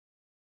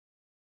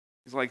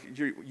 It's like,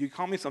 you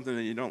call me something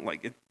that you don't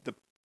like.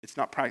 It's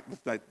not practical.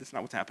 That's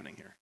not what's happening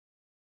here.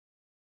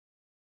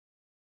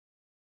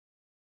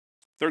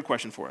 Third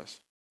question for us.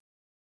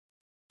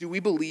 Do we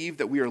believe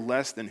that we are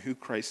less than who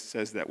Christ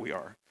says that we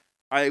are?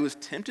 I was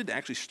tempted to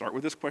actually start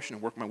with this question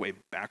and work my way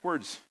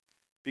backwards,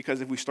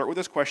 because if we start with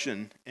this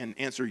question and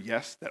answer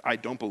yes, that I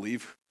don't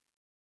believe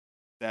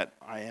that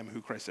I am who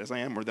Christ says I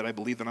am, or that I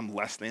believe that I'm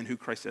less than who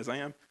Christ says I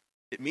am,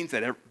 it means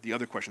that the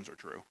other questions are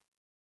true.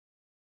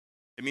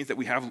 It means that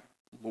we have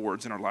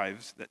lords in our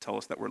lives that tell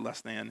us that we're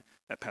less than,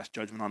 that pass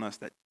judgment on us,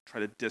 that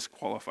try to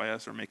disqualify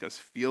us or make us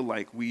feel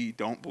like we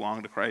don't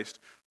belong to Christ,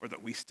 or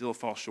that we still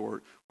fall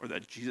short, or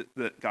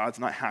that God's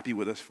not happy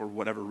with us for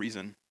whatever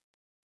reason.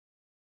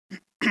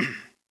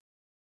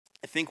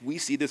 I think we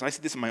see this. I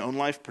see this in my own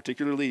life,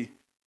 particularly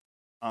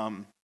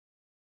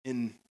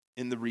in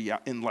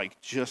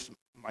like just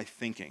my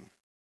thinking.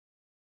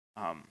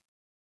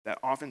 That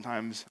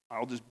oftentimes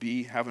I'll just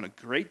be having a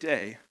great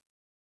day,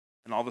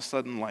 and all of a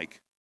sudden,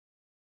 like,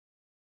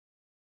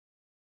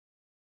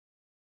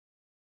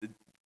 the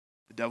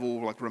devil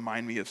will like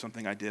remind me of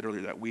something I did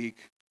earlier that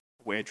week,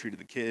 the way I treated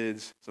the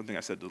kids, something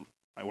I said to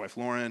my wife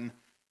Lauren,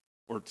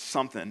 or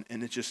something,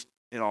 and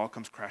it all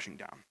comes crashing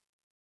down.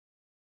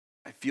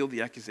 I feel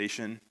the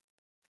accusation,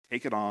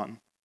 take it on,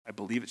 I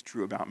believe it's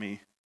true about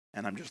me,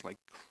 and I'm just like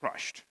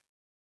crushed,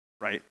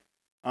 right?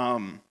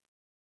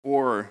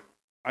 Or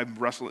I'm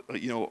wrestling,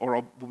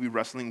 or we'll be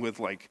wrestling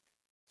with like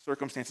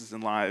circumstances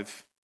in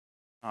life.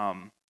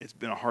 It's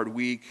been a hard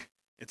week.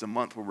 It's a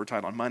month where we're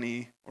tight on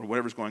money, or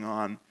whatever's going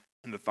on,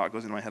 and the thought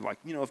goes into my head like,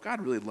 if God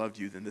really loved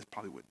you, then this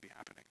probably wouldn't be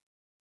happening,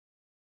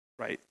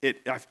 right?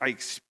 I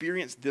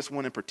experienced this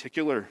one in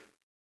particular,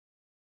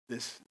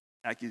 this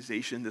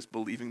accusation, this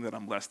believing that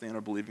I'm less than,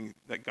 or believing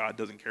that God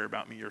doesn't care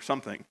about me, or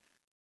something,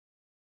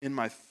 in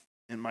my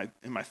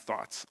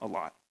thoughts a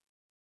lot.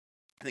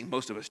 I think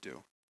most of us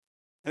do.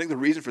 I think the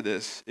reason for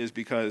this is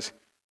because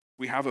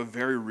we have a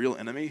very real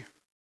enemy,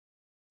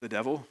 the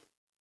devil,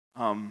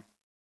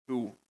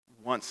 who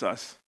wants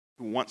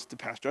to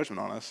pass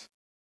judgment on us,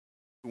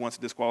 who wants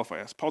to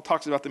disqualify us. Paul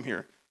talks about them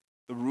here.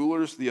 The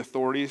rulers, the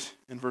authorities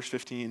in verse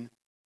 15,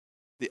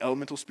 the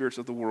elemental spirits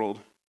of the world,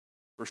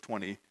 verse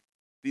 20.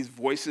 These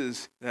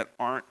voices that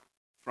aren't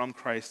from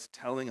Christ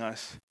telling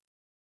us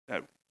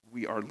that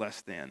we are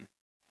less than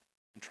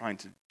and trying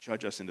to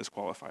judge us and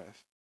disqualify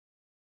us.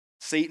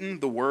 Satan,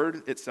 the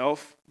word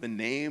itself, the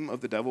name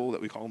of the devil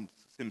that we call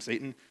him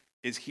Satan,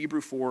 is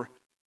Hebrew for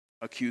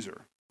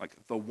accuser, like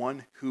the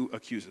one who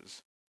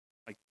accuses.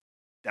 Like,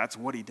 that's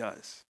what he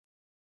does.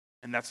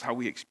 And that's how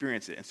we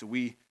experience it. And so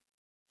we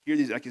hear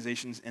these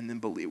accusations and then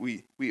believe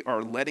we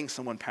are letting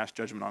someone pass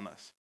judgment on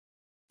us,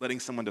 letting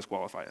someone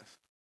disqualify us.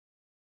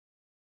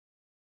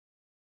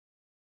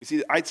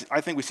 I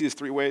think we see this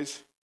three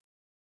ways.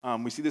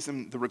 We see this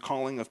in the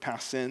recalling of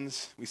past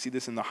sins. We see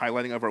this in the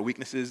highlighting of our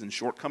weaknesses and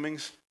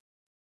shortcomings.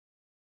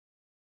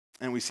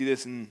 And we see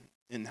this in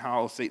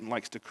how Satan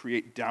likes to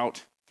create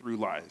doubt through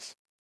lies.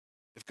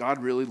 If God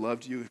really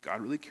loved you, if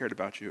God really cared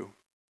about you,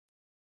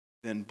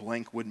 then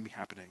blank wouldn't be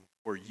happening,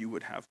 or you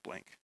would have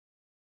blank.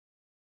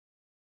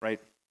 Right?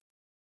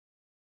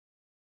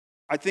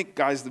 I think,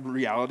 guys, the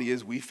reality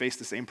is we face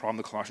the same problem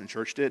the Colossian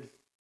church did.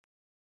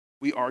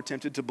 We are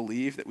tempted to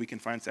believe that we can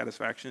find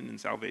satisfaction and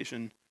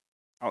salvation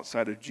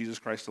outside of Jesus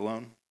Christ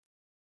alone.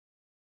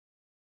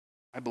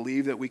 I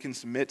believe that we can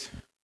submit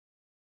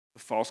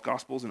to false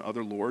gospels and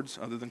other lords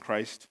other than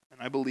Christ.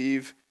 And I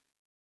believe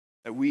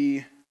that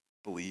we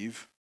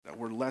believe that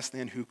we're less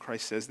than who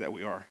Christ says that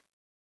we are.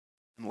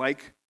 And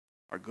like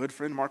our good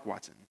friend Mark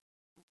Watson,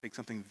 we take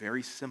something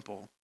very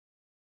simple,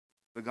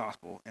 the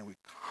gospel, and we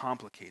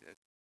complicate it.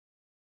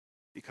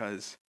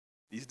 Because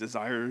these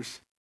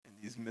desires and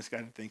these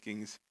misguided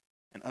thinkings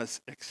and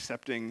us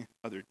accepting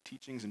other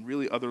teachings and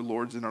really other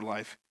lords in our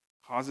life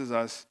causes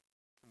us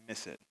to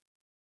miss it.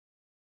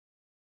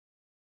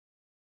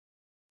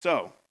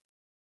 So,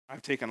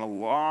 I've taken a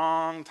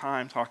long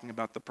time talking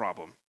about the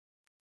problem.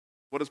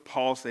 What does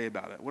Paul say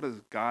about it? What does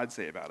God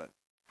say about it?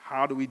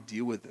 How do we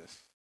deal with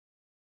this?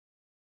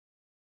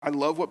 I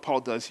love what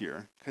Paul does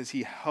here because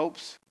he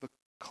helps the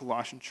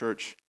Colossian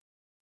church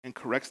and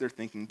corrects their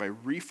thinking by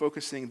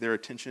refocusing their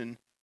attention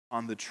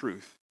on the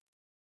truth,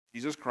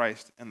 Jesus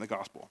Christ and the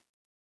gospel.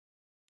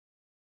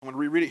 I'm going to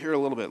reread it here a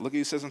little bit. Look at what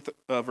he says in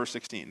verse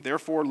 16.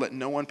 Therefore, let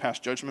no one pass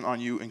judgment on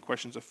you in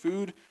questions of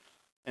food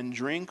and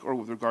drink or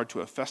with regard to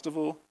a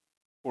festival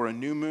or a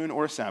new moon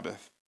or a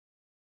Sabbath.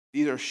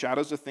 These are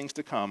shadows of things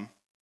to come,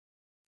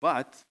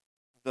 but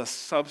the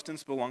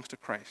substance belongs to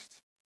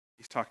Christ.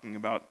 He's talking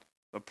about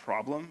the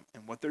problem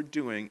and what they're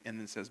doing, and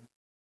then says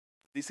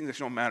these things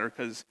actually don't matter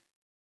because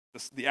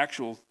the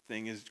actual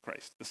thing is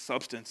Christ. The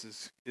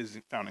substance is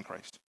found in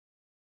Christ.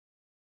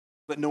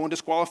 Let no one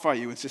disqualify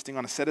you, insisting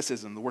on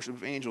asceticism, the worship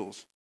of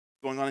angels,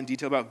 going on in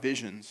detail about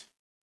visions,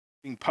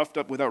 being puffed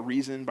up without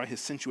reason by his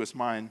sensuous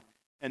mind,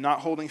 and not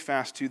holding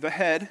fast to the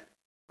head,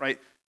 right?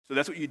 So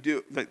that's what you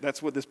do.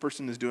 That's what this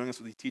person is doing. That's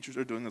what these teachers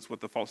are doing. That's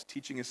what the false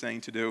teaching is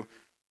saying to do.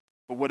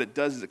 But what it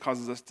does is it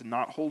causes us to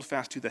not hold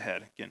fast to the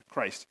head, again,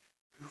 Christ,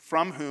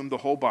 from whom the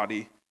whole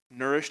body,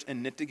 nourished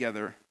and knit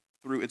together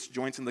through its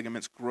joints and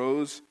ligaments,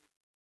 grows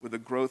with a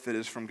growth that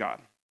is from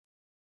God.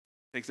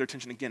 Takes their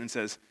attention again and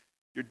says,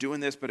 you're doing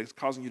this, but it's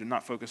causing you to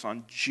not focus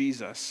on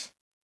Jesus,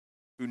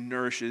 who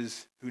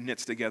nourishes, who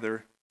knits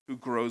together, who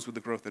grows with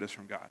the growth that is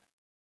from God.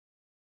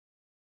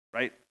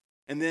 Right?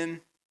 And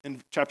then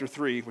in chapter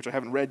 3, which I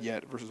haven't read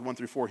yet, verses 1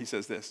 through 4, he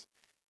says this.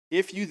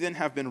 If you then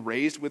have been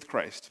raised with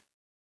Christ,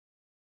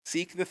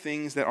 seek the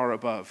things that are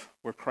above,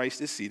 where Christ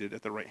is seated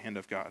at the right hand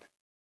of God.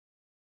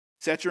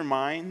 Set your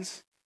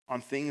minds on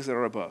things that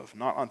are above,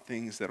 not on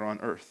things that are on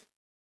earth.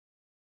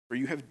 For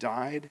you have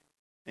died,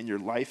 and your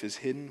life is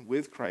hidden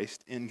with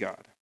Christ in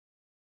God.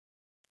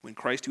 When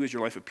Christ, who is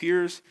your life,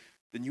 appears,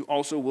 then you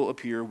also will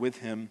appear with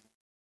him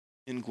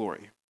in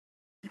glory.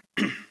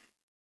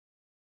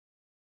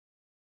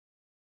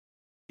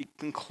 He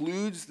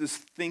concludes this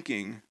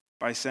thinking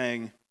by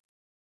saying,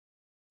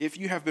 if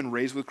you have been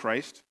raised with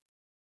Christ,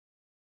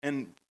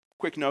 and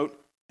quick note,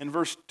 in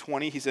verse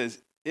 20, he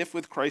says, if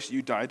with Christ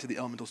you died to the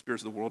elemental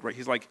spirits of the world, right?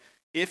 He's like,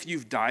 if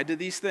you've died to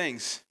these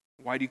things,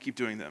 why do you keep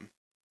doing them?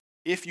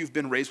 If you've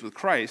been raised with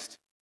Christ,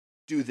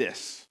 do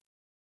this.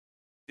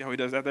 See how he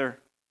does that there?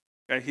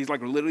 Okay, he's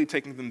like literally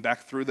taking them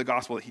back through the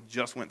gospel that he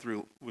just went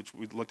through, which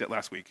we looked at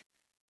last week.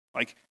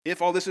 Like,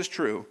 if all this is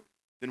true,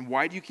 then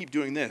why do you keep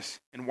doing this?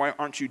 And why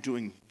aren't you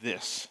doing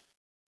this?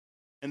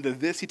 And the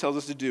this he tells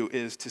us to do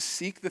is to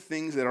seek the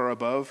things that are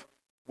above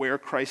where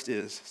Christ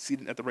is,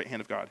 seated at the right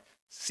hand of God.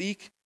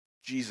 Seek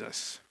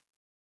Jesus.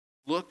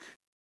 Look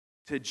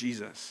to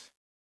Jesus,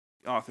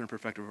 the author and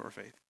perfecter of our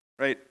faith,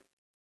 right?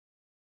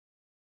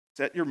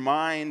 Set your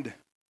mind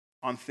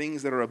on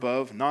things that are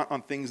above, not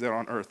on things that are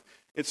on earth.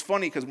 It's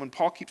funny because when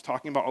Paul keeps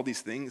talking about all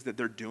these things that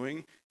they're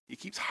doing, he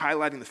keeps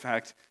highlighting the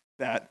fact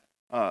that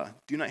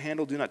do not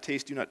handle, do not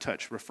taste, do not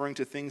touch, referring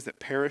to things that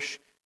perish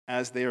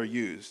as they are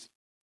used.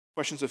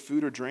 Questions of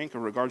food or drink or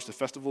regards to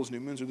festivals, new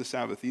moons, or the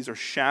Sabbath, these are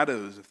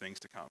shadows of things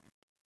to come.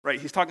 Right?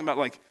 He's talking about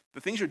like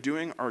the things you're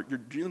doing are you're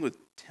dealing with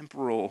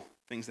temporal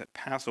things that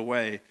pass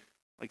away.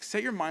 Like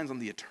set your minds on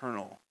the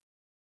eternal.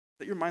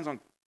 Set your minds on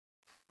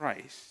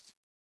Christ.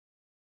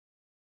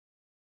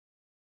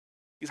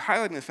 He's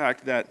highlighting the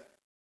fact that,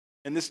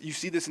 and this you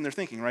see this in their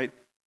thinking, right?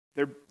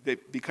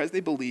 Because they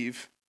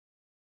believe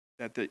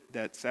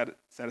that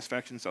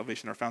satisfaction and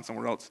salvation are found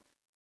somewhere else,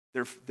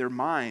 their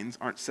minds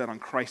aren't set on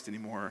Christ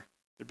anymore.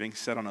 They're being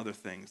set on other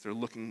things. They're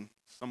looking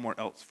somewhere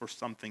else for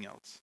something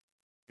else.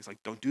 He's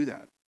like, don't do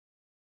that.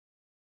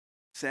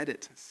 Set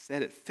it,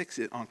 fix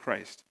it on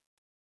Christ.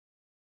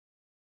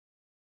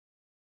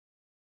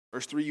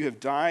 Verse 3, you have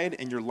died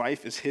and your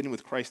life is hidden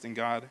with Christ in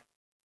God.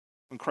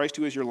 When Christ,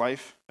 who is your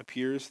life,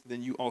 appears,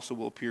 then you also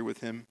will appear with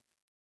him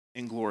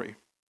in glory.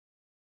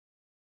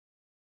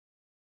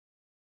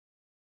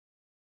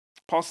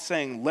 Paul's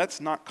saying,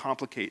 let's not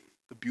complicate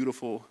the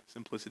beautiful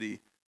simplicity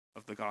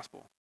of the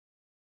gospel.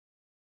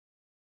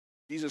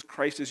 Jesus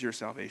Christ is your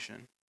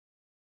salvation.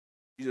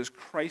 Jesus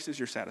Christ is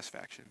your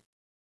satisfaction.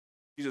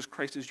 Jesus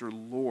Christ is your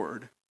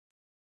Lord.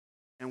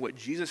 And what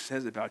Jesus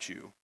says about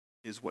you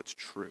is what's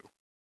true.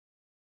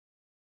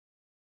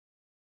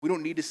 We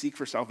don't need to seek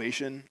for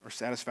salvation or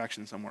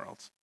satisfaction somewhere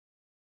else.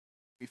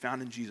 We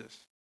found in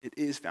Jesus. It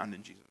is found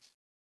in Jesus.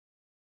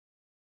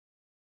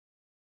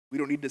 We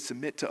don't need to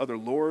submit to other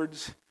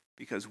lords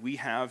because we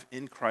have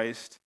in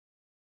Christ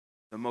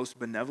the most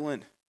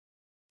benevolent,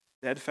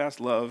 steadfast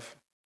love,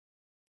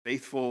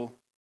 faithful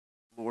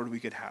Lord we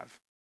could have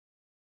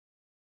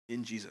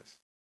in Jesus,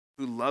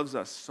 who loves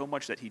us so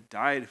much that he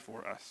died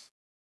for us.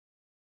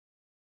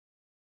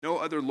 No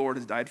other Lord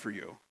has died for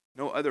you.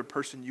 No other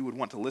person you would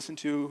want to listen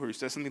to who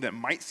says something that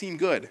might seem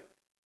good,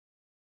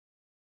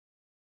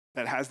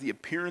 that has the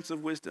appearance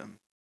of wisdom.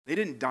 They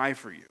didn't die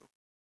for you.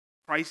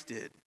 Christ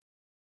did.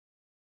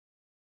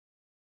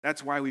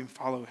 That's why we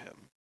follow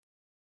him.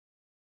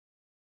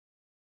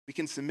 We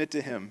can submit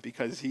to him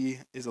because he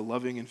is a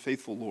loving and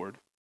faithful Lord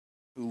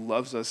who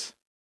loves us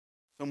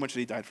so much that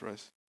he died for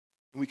us.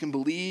 And we can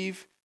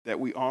believe that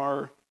we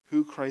are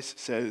who Christ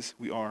says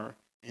we are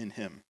in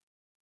him.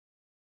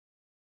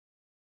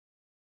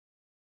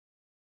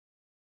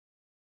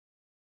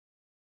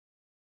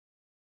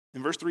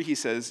 In verse 3, he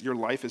says, your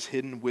life is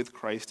hidden with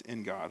Christ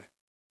in God.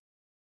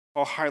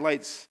 Paul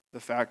highlights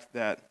the fact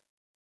that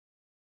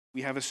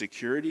we have a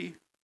security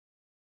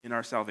in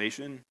our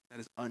salvation that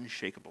is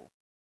unshakable.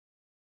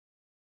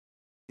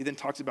 He then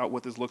talks about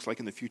what this looks like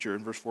in the future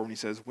in verse 4 when he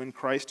says, when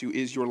Christ, who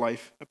is your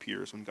life,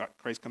 appears, when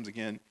Christ comes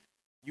again,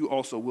 you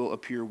also will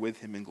appear with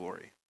him in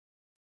glory.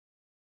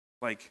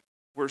 Like,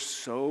 we're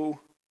so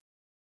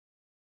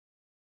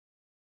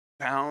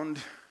bound,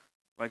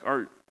 like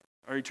our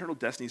eternal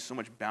destiny is so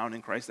much bound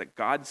in Christ that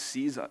God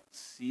sees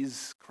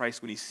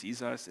Christ when he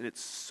sees us, and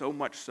it's so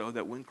much so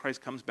that when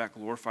Christ comes back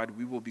glorified,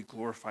 we will be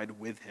glorified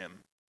with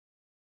him.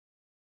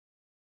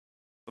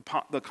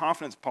 The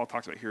confidence Paul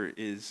talks about here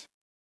is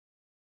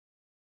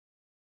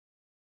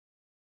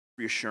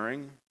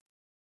reassuring,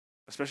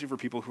 especially for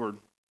people who are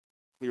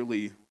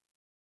clearly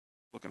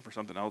looking for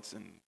something else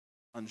and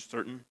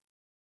uncertain.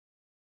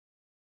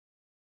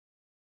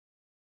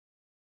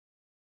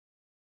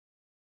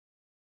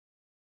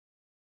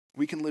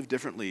 We can live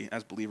differently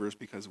as believers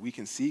because we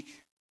can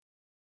seek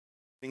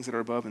things that are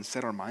above and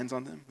set our minds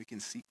on them. We can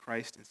seek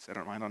Christ and set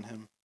our mind on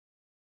him.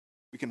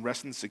 We can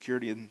rest in the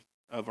security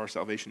of our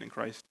salvation in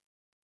Christ,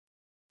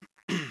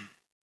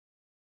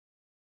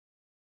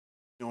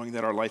 knowing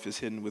that our life is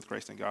hidden with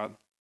Christ in God.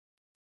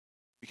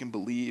 We can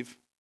believe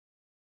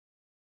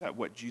that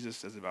what Jesus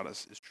says about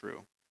us is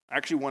true. I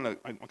kind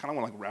of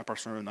want to wrap our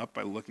sermon up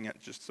by looking at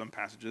just some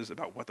passages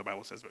about what the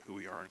Bible says about who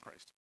we are in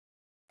Christ.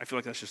 I feel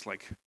like that's just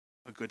like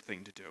a good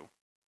thing to do,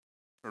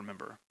 to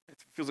remember. It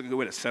feels like a good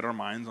way to set our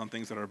minds on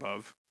things that are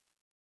above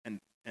and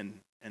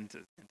to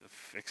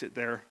fix it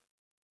there.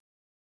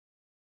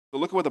 So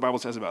look at what the Bible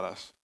says about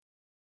us.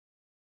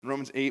 In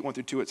Romans 8,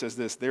 1-2, it says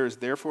this, there is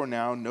therefore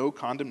now no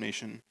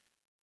condemnation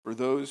for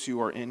those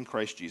who are in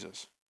Christ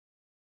Jesus.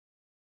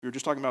 We were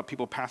just talking about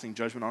people passing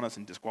judgment on us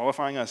and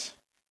disqualifying us.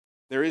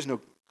 There is no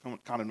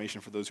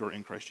condemnation for those who are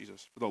in Christ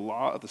Jesus. For the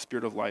law of the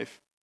Spirit of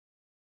life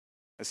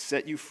has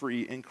set you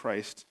free in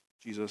Christ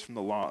Jesus from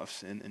the law of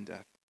sin and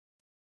death.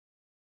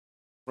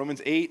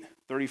 Romans 8,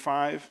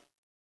 35,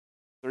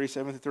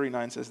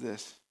 37-39 says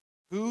this,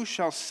 who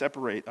shall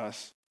separate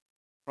us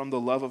from the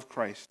love of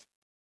Christ?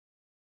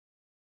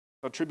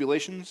 Shall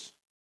tribulations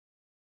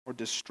or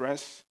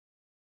distress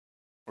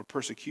or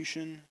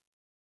persecution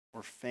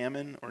or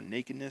famine or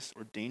nakedness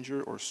or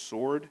danger or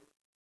sword?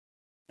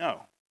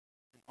 No.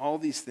 In all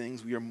these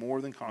things we are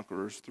more than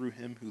conquerors through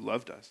him who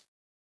loved us.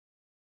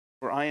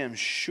 For I am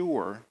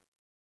sure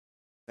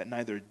that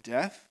neither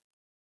death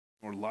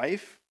nor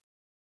life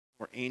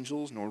nor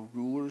angels nor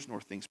rulers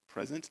nor things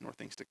present nor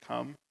things to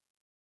come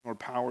nor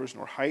powers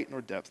nor height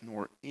nor depth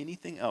nor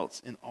anything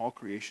else in all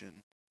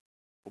creation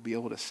will be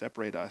able to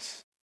separate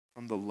us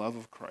from the love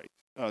of Christ,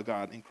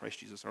 God in Christ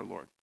Jesus our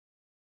Lord.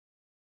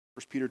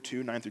 1 Peter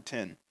 2,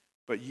 9-10.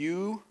 But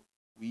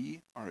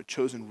we are a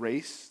chosen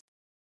race,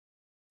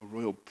 a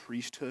royal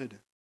priesthood,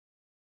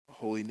 a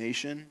holy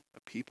nation, a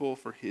people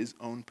for his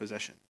own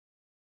possession,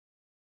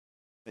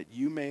 that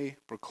you may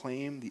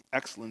proclaim the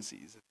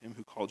excellencies of him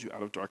who called you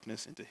out of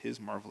darkness into his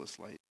marvelous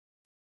light.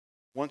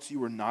 Once you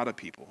were not a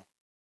people,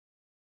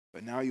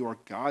 but now you are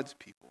God's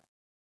people.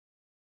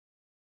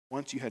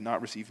 Once you had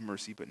not received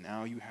mercy, but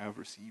now you have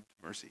received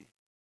mercy.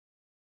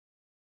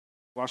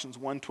 Colossians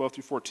 1,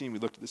 12-14, we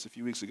looked at this a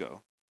few weeks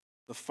ago.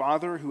 The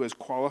Father who has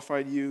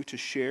qualified you to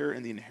share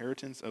in the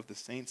inheritance of the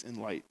saints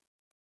in light.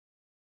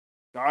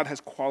 God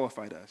has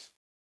qualified us.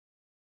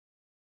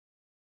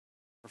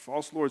 For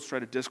false lords try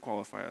to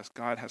disqualify us.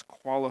 God has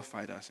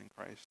qualified us in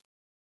Christ.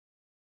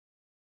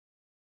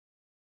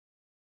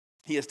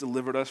 He has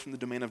delivered us from the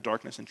domain of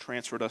darkness and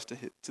transferred us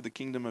to the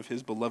kingdom of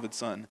his beloved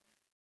Son,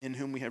 in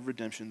whom we have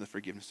redemption, the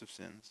forgiveness of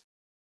sins.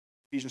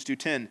 Ephesians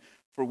 2:10,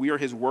 for we are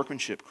his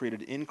workmanship,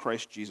 created in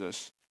Christ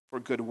Jesus for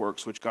good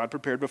works, which God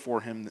prepared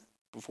beforehand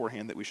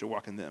that we should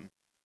walk in them.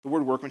 The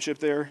word workmanship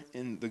there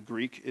in the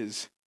Greek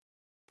is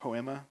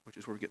poema, which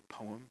is where we get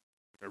poem,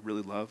 which I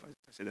really love.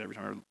 I say that every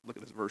time I look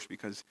at this verse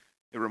because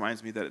it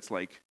reminds me that it's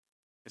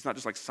not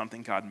just like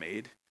something God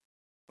made,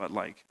 but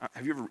like,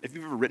 if you've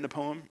ever written a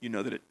poem, you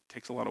know that it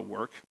takes a lot of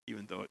work,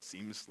 even though it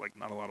seems like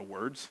not a lot of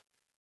words,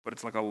 but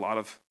it's like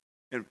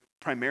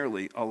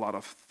primarily a lot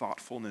of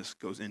thoughtfulness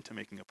goes into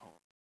making a poem.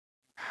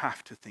 You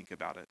have to think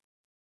about it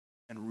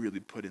and really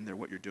put in there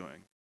what you're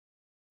doing.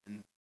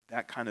 And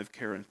that kind of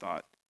care and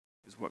thought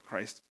is what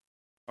Christ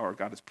or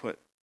God has put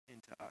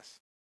into us.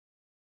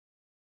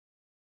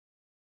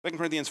 2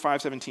 Corinthians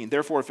 5:17,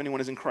 therefore, if anyone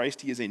is in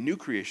Christ, he is a new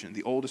creation.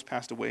 The old has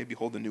passed away.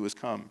 Behold, the new has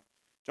come.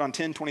 John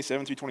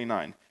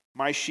 10:27-29,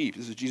 my sheep,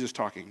 this is Jesus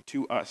talking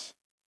to us,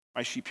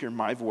 my sheep hear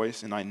my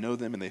voice, and I know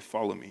them, and they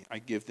follow me. I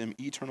give them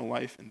eternal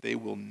life, and they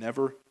will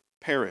never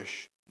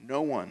perish.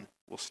 No one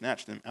will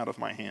snatch them out of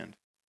my hand.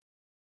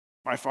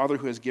 My Father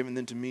who has given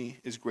them to me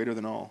is greater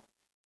than all,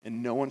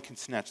 and no one can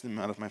snatch them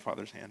out of my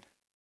Father's hand.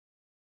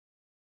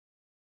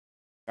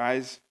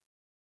 Guys,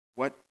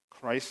 what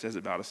Christ says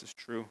about us is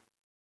true.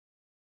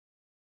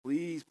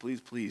 Please,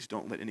 please, please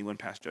don't let anyone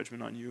pass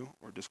judgment on you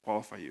or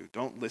disqualify you.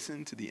 Don't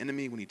listen to the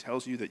enemy when he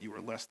tells you that you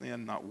are less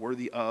than, not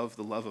worthy of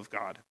the love of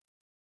God.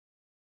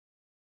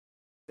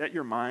 Set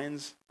your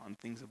minds on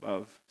things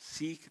above.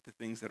 Seek the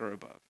things that are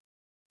above.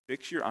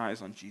 Fix your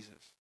eyes on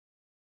Jesus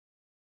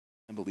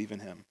and believe in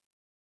him.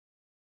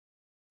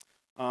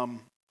 I'm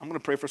going to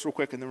pray for us real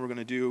quick, and then we're going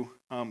to do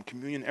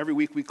communion. Every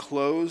week we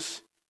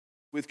close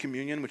with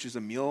communion, which is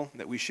a meal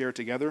that we share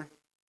together.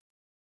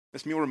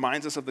 This meal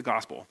reminds us of the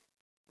gospel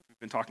we've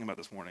been talking about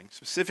this morning,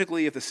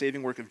 specifically of the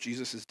saving work of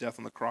Jesus' death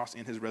on the cross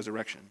and his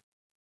resurrection.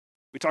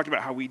 We talked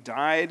about how we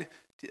died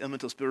to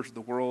elemental spirits of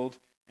the world,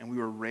 and we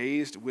were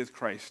raised with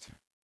Christ.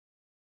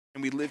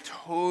 And we live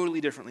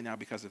totally differently now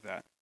because of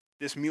that.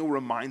 This meal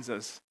reminds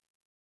us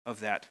of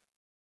that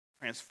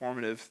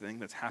transformative thing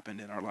that's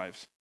happened in our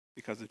lives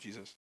because of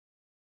Jesus.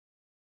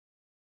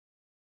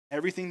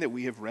 Everything that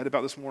we have read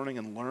about this morning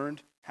and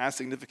learned has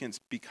significance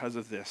because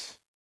of this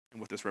and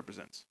what this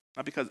represents.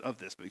 Not because of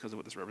this, but because of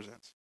what this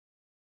represents.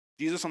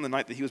 Jesus, on the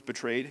night that he was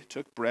betrayed,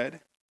 took bread,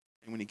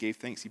 and when he gave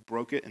thanks, he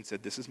broke it and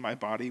said, this is my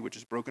body, which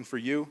is broken for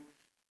you.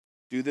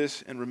 Do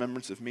this in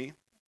remembrance of me.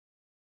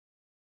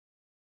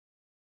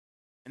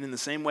 And in the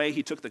same way,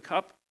 he took the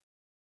cup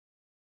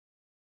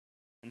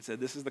and said,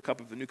 this is the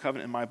cup of the new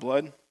covenant in my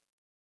blood.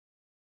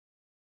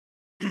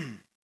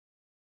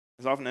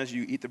 As often as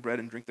you eat the bread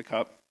and drink the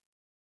cup,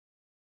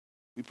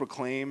 we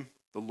proclaim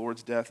the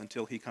Lord's death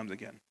until he comes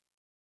again.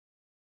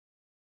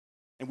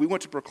 And we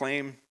want to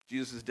proclaim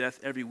Jesus' death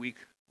every week,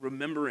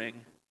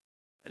 remembering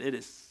that it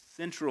is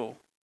central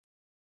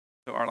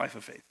to our life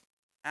of faith.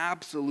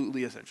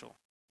 Absolutely essential.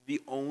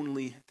 The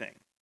only thing.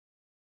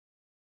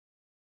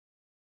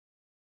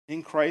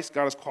 In Christ,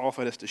 God has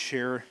qualified us to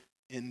share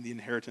in the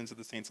inheritance of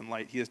the saints in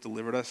light. He has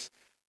delivered us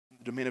from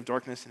the domain of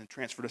darkness and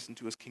transferred us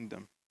into his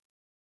kingdom.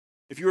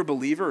 If you're a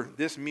believer,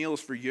 this meal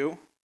is for you,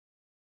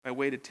 by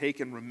way to take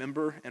and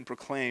remember and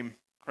proclaim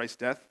Christ's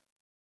death,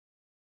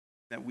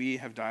 that we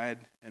have died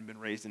and been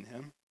raised in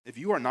him. If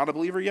you are not a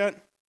believer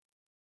yet,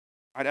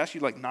 I'd ask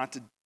you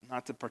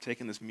not to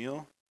partake in this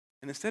meal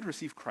and instead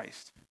receive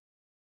Christ.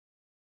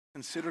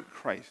 Consider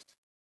Christ.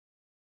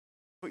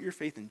 Put your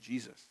faith in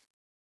Jesus.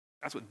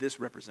 That's what this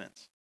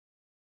represents.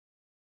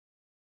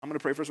 I'm going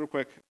to pray for us real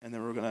quick, and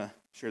then we're going to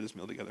share this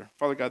meal together.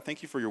 Father God,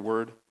 thank you for your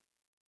word.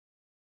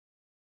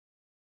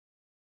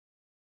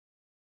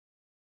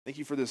 Thank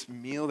you for this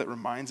meal that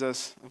reminds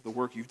us of the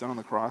work you've done on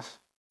the cross.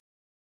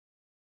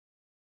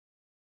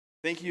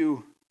 Thank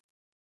you,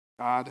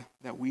 God,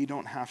 that we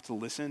don't have to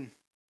listen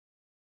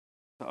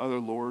to other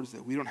lords,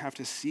 that we don't have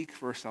to seek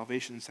for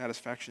salvation and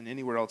satisfaction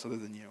anywhere else other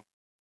than you.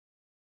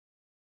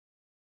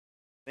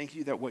 Thank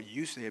you that what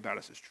you say about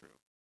us is true.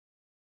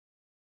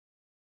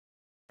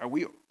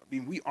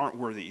 We aren't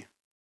worthy to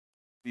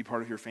be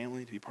part of your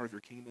family, to be part of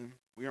your kingdom.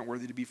 We aren't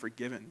worthy to be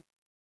forgiven.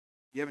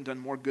 You haven't done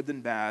more good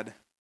than bad.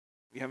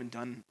 We haven't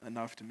done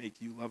enough to make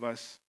you love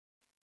us.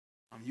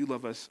 You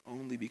love us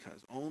only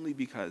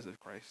because of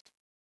Christ.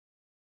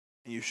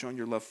 And you've shown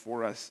your love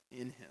for us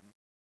in him.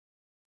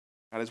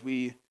 God, as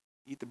we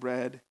eat the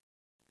bread,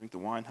 drink the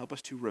wine, help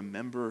us to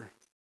remember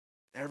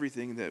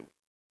everything that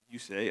you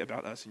say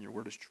about us and your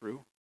word is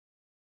true.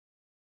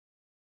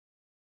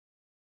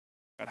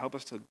 God, help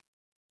us to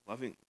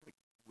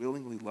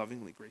willingly,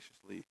 lovingly,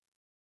 graciously,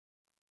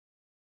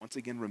 once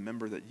again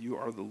remember that you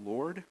are the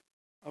Lord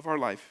of our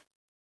life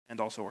and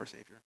also our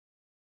Savior.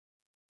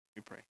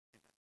 We pray.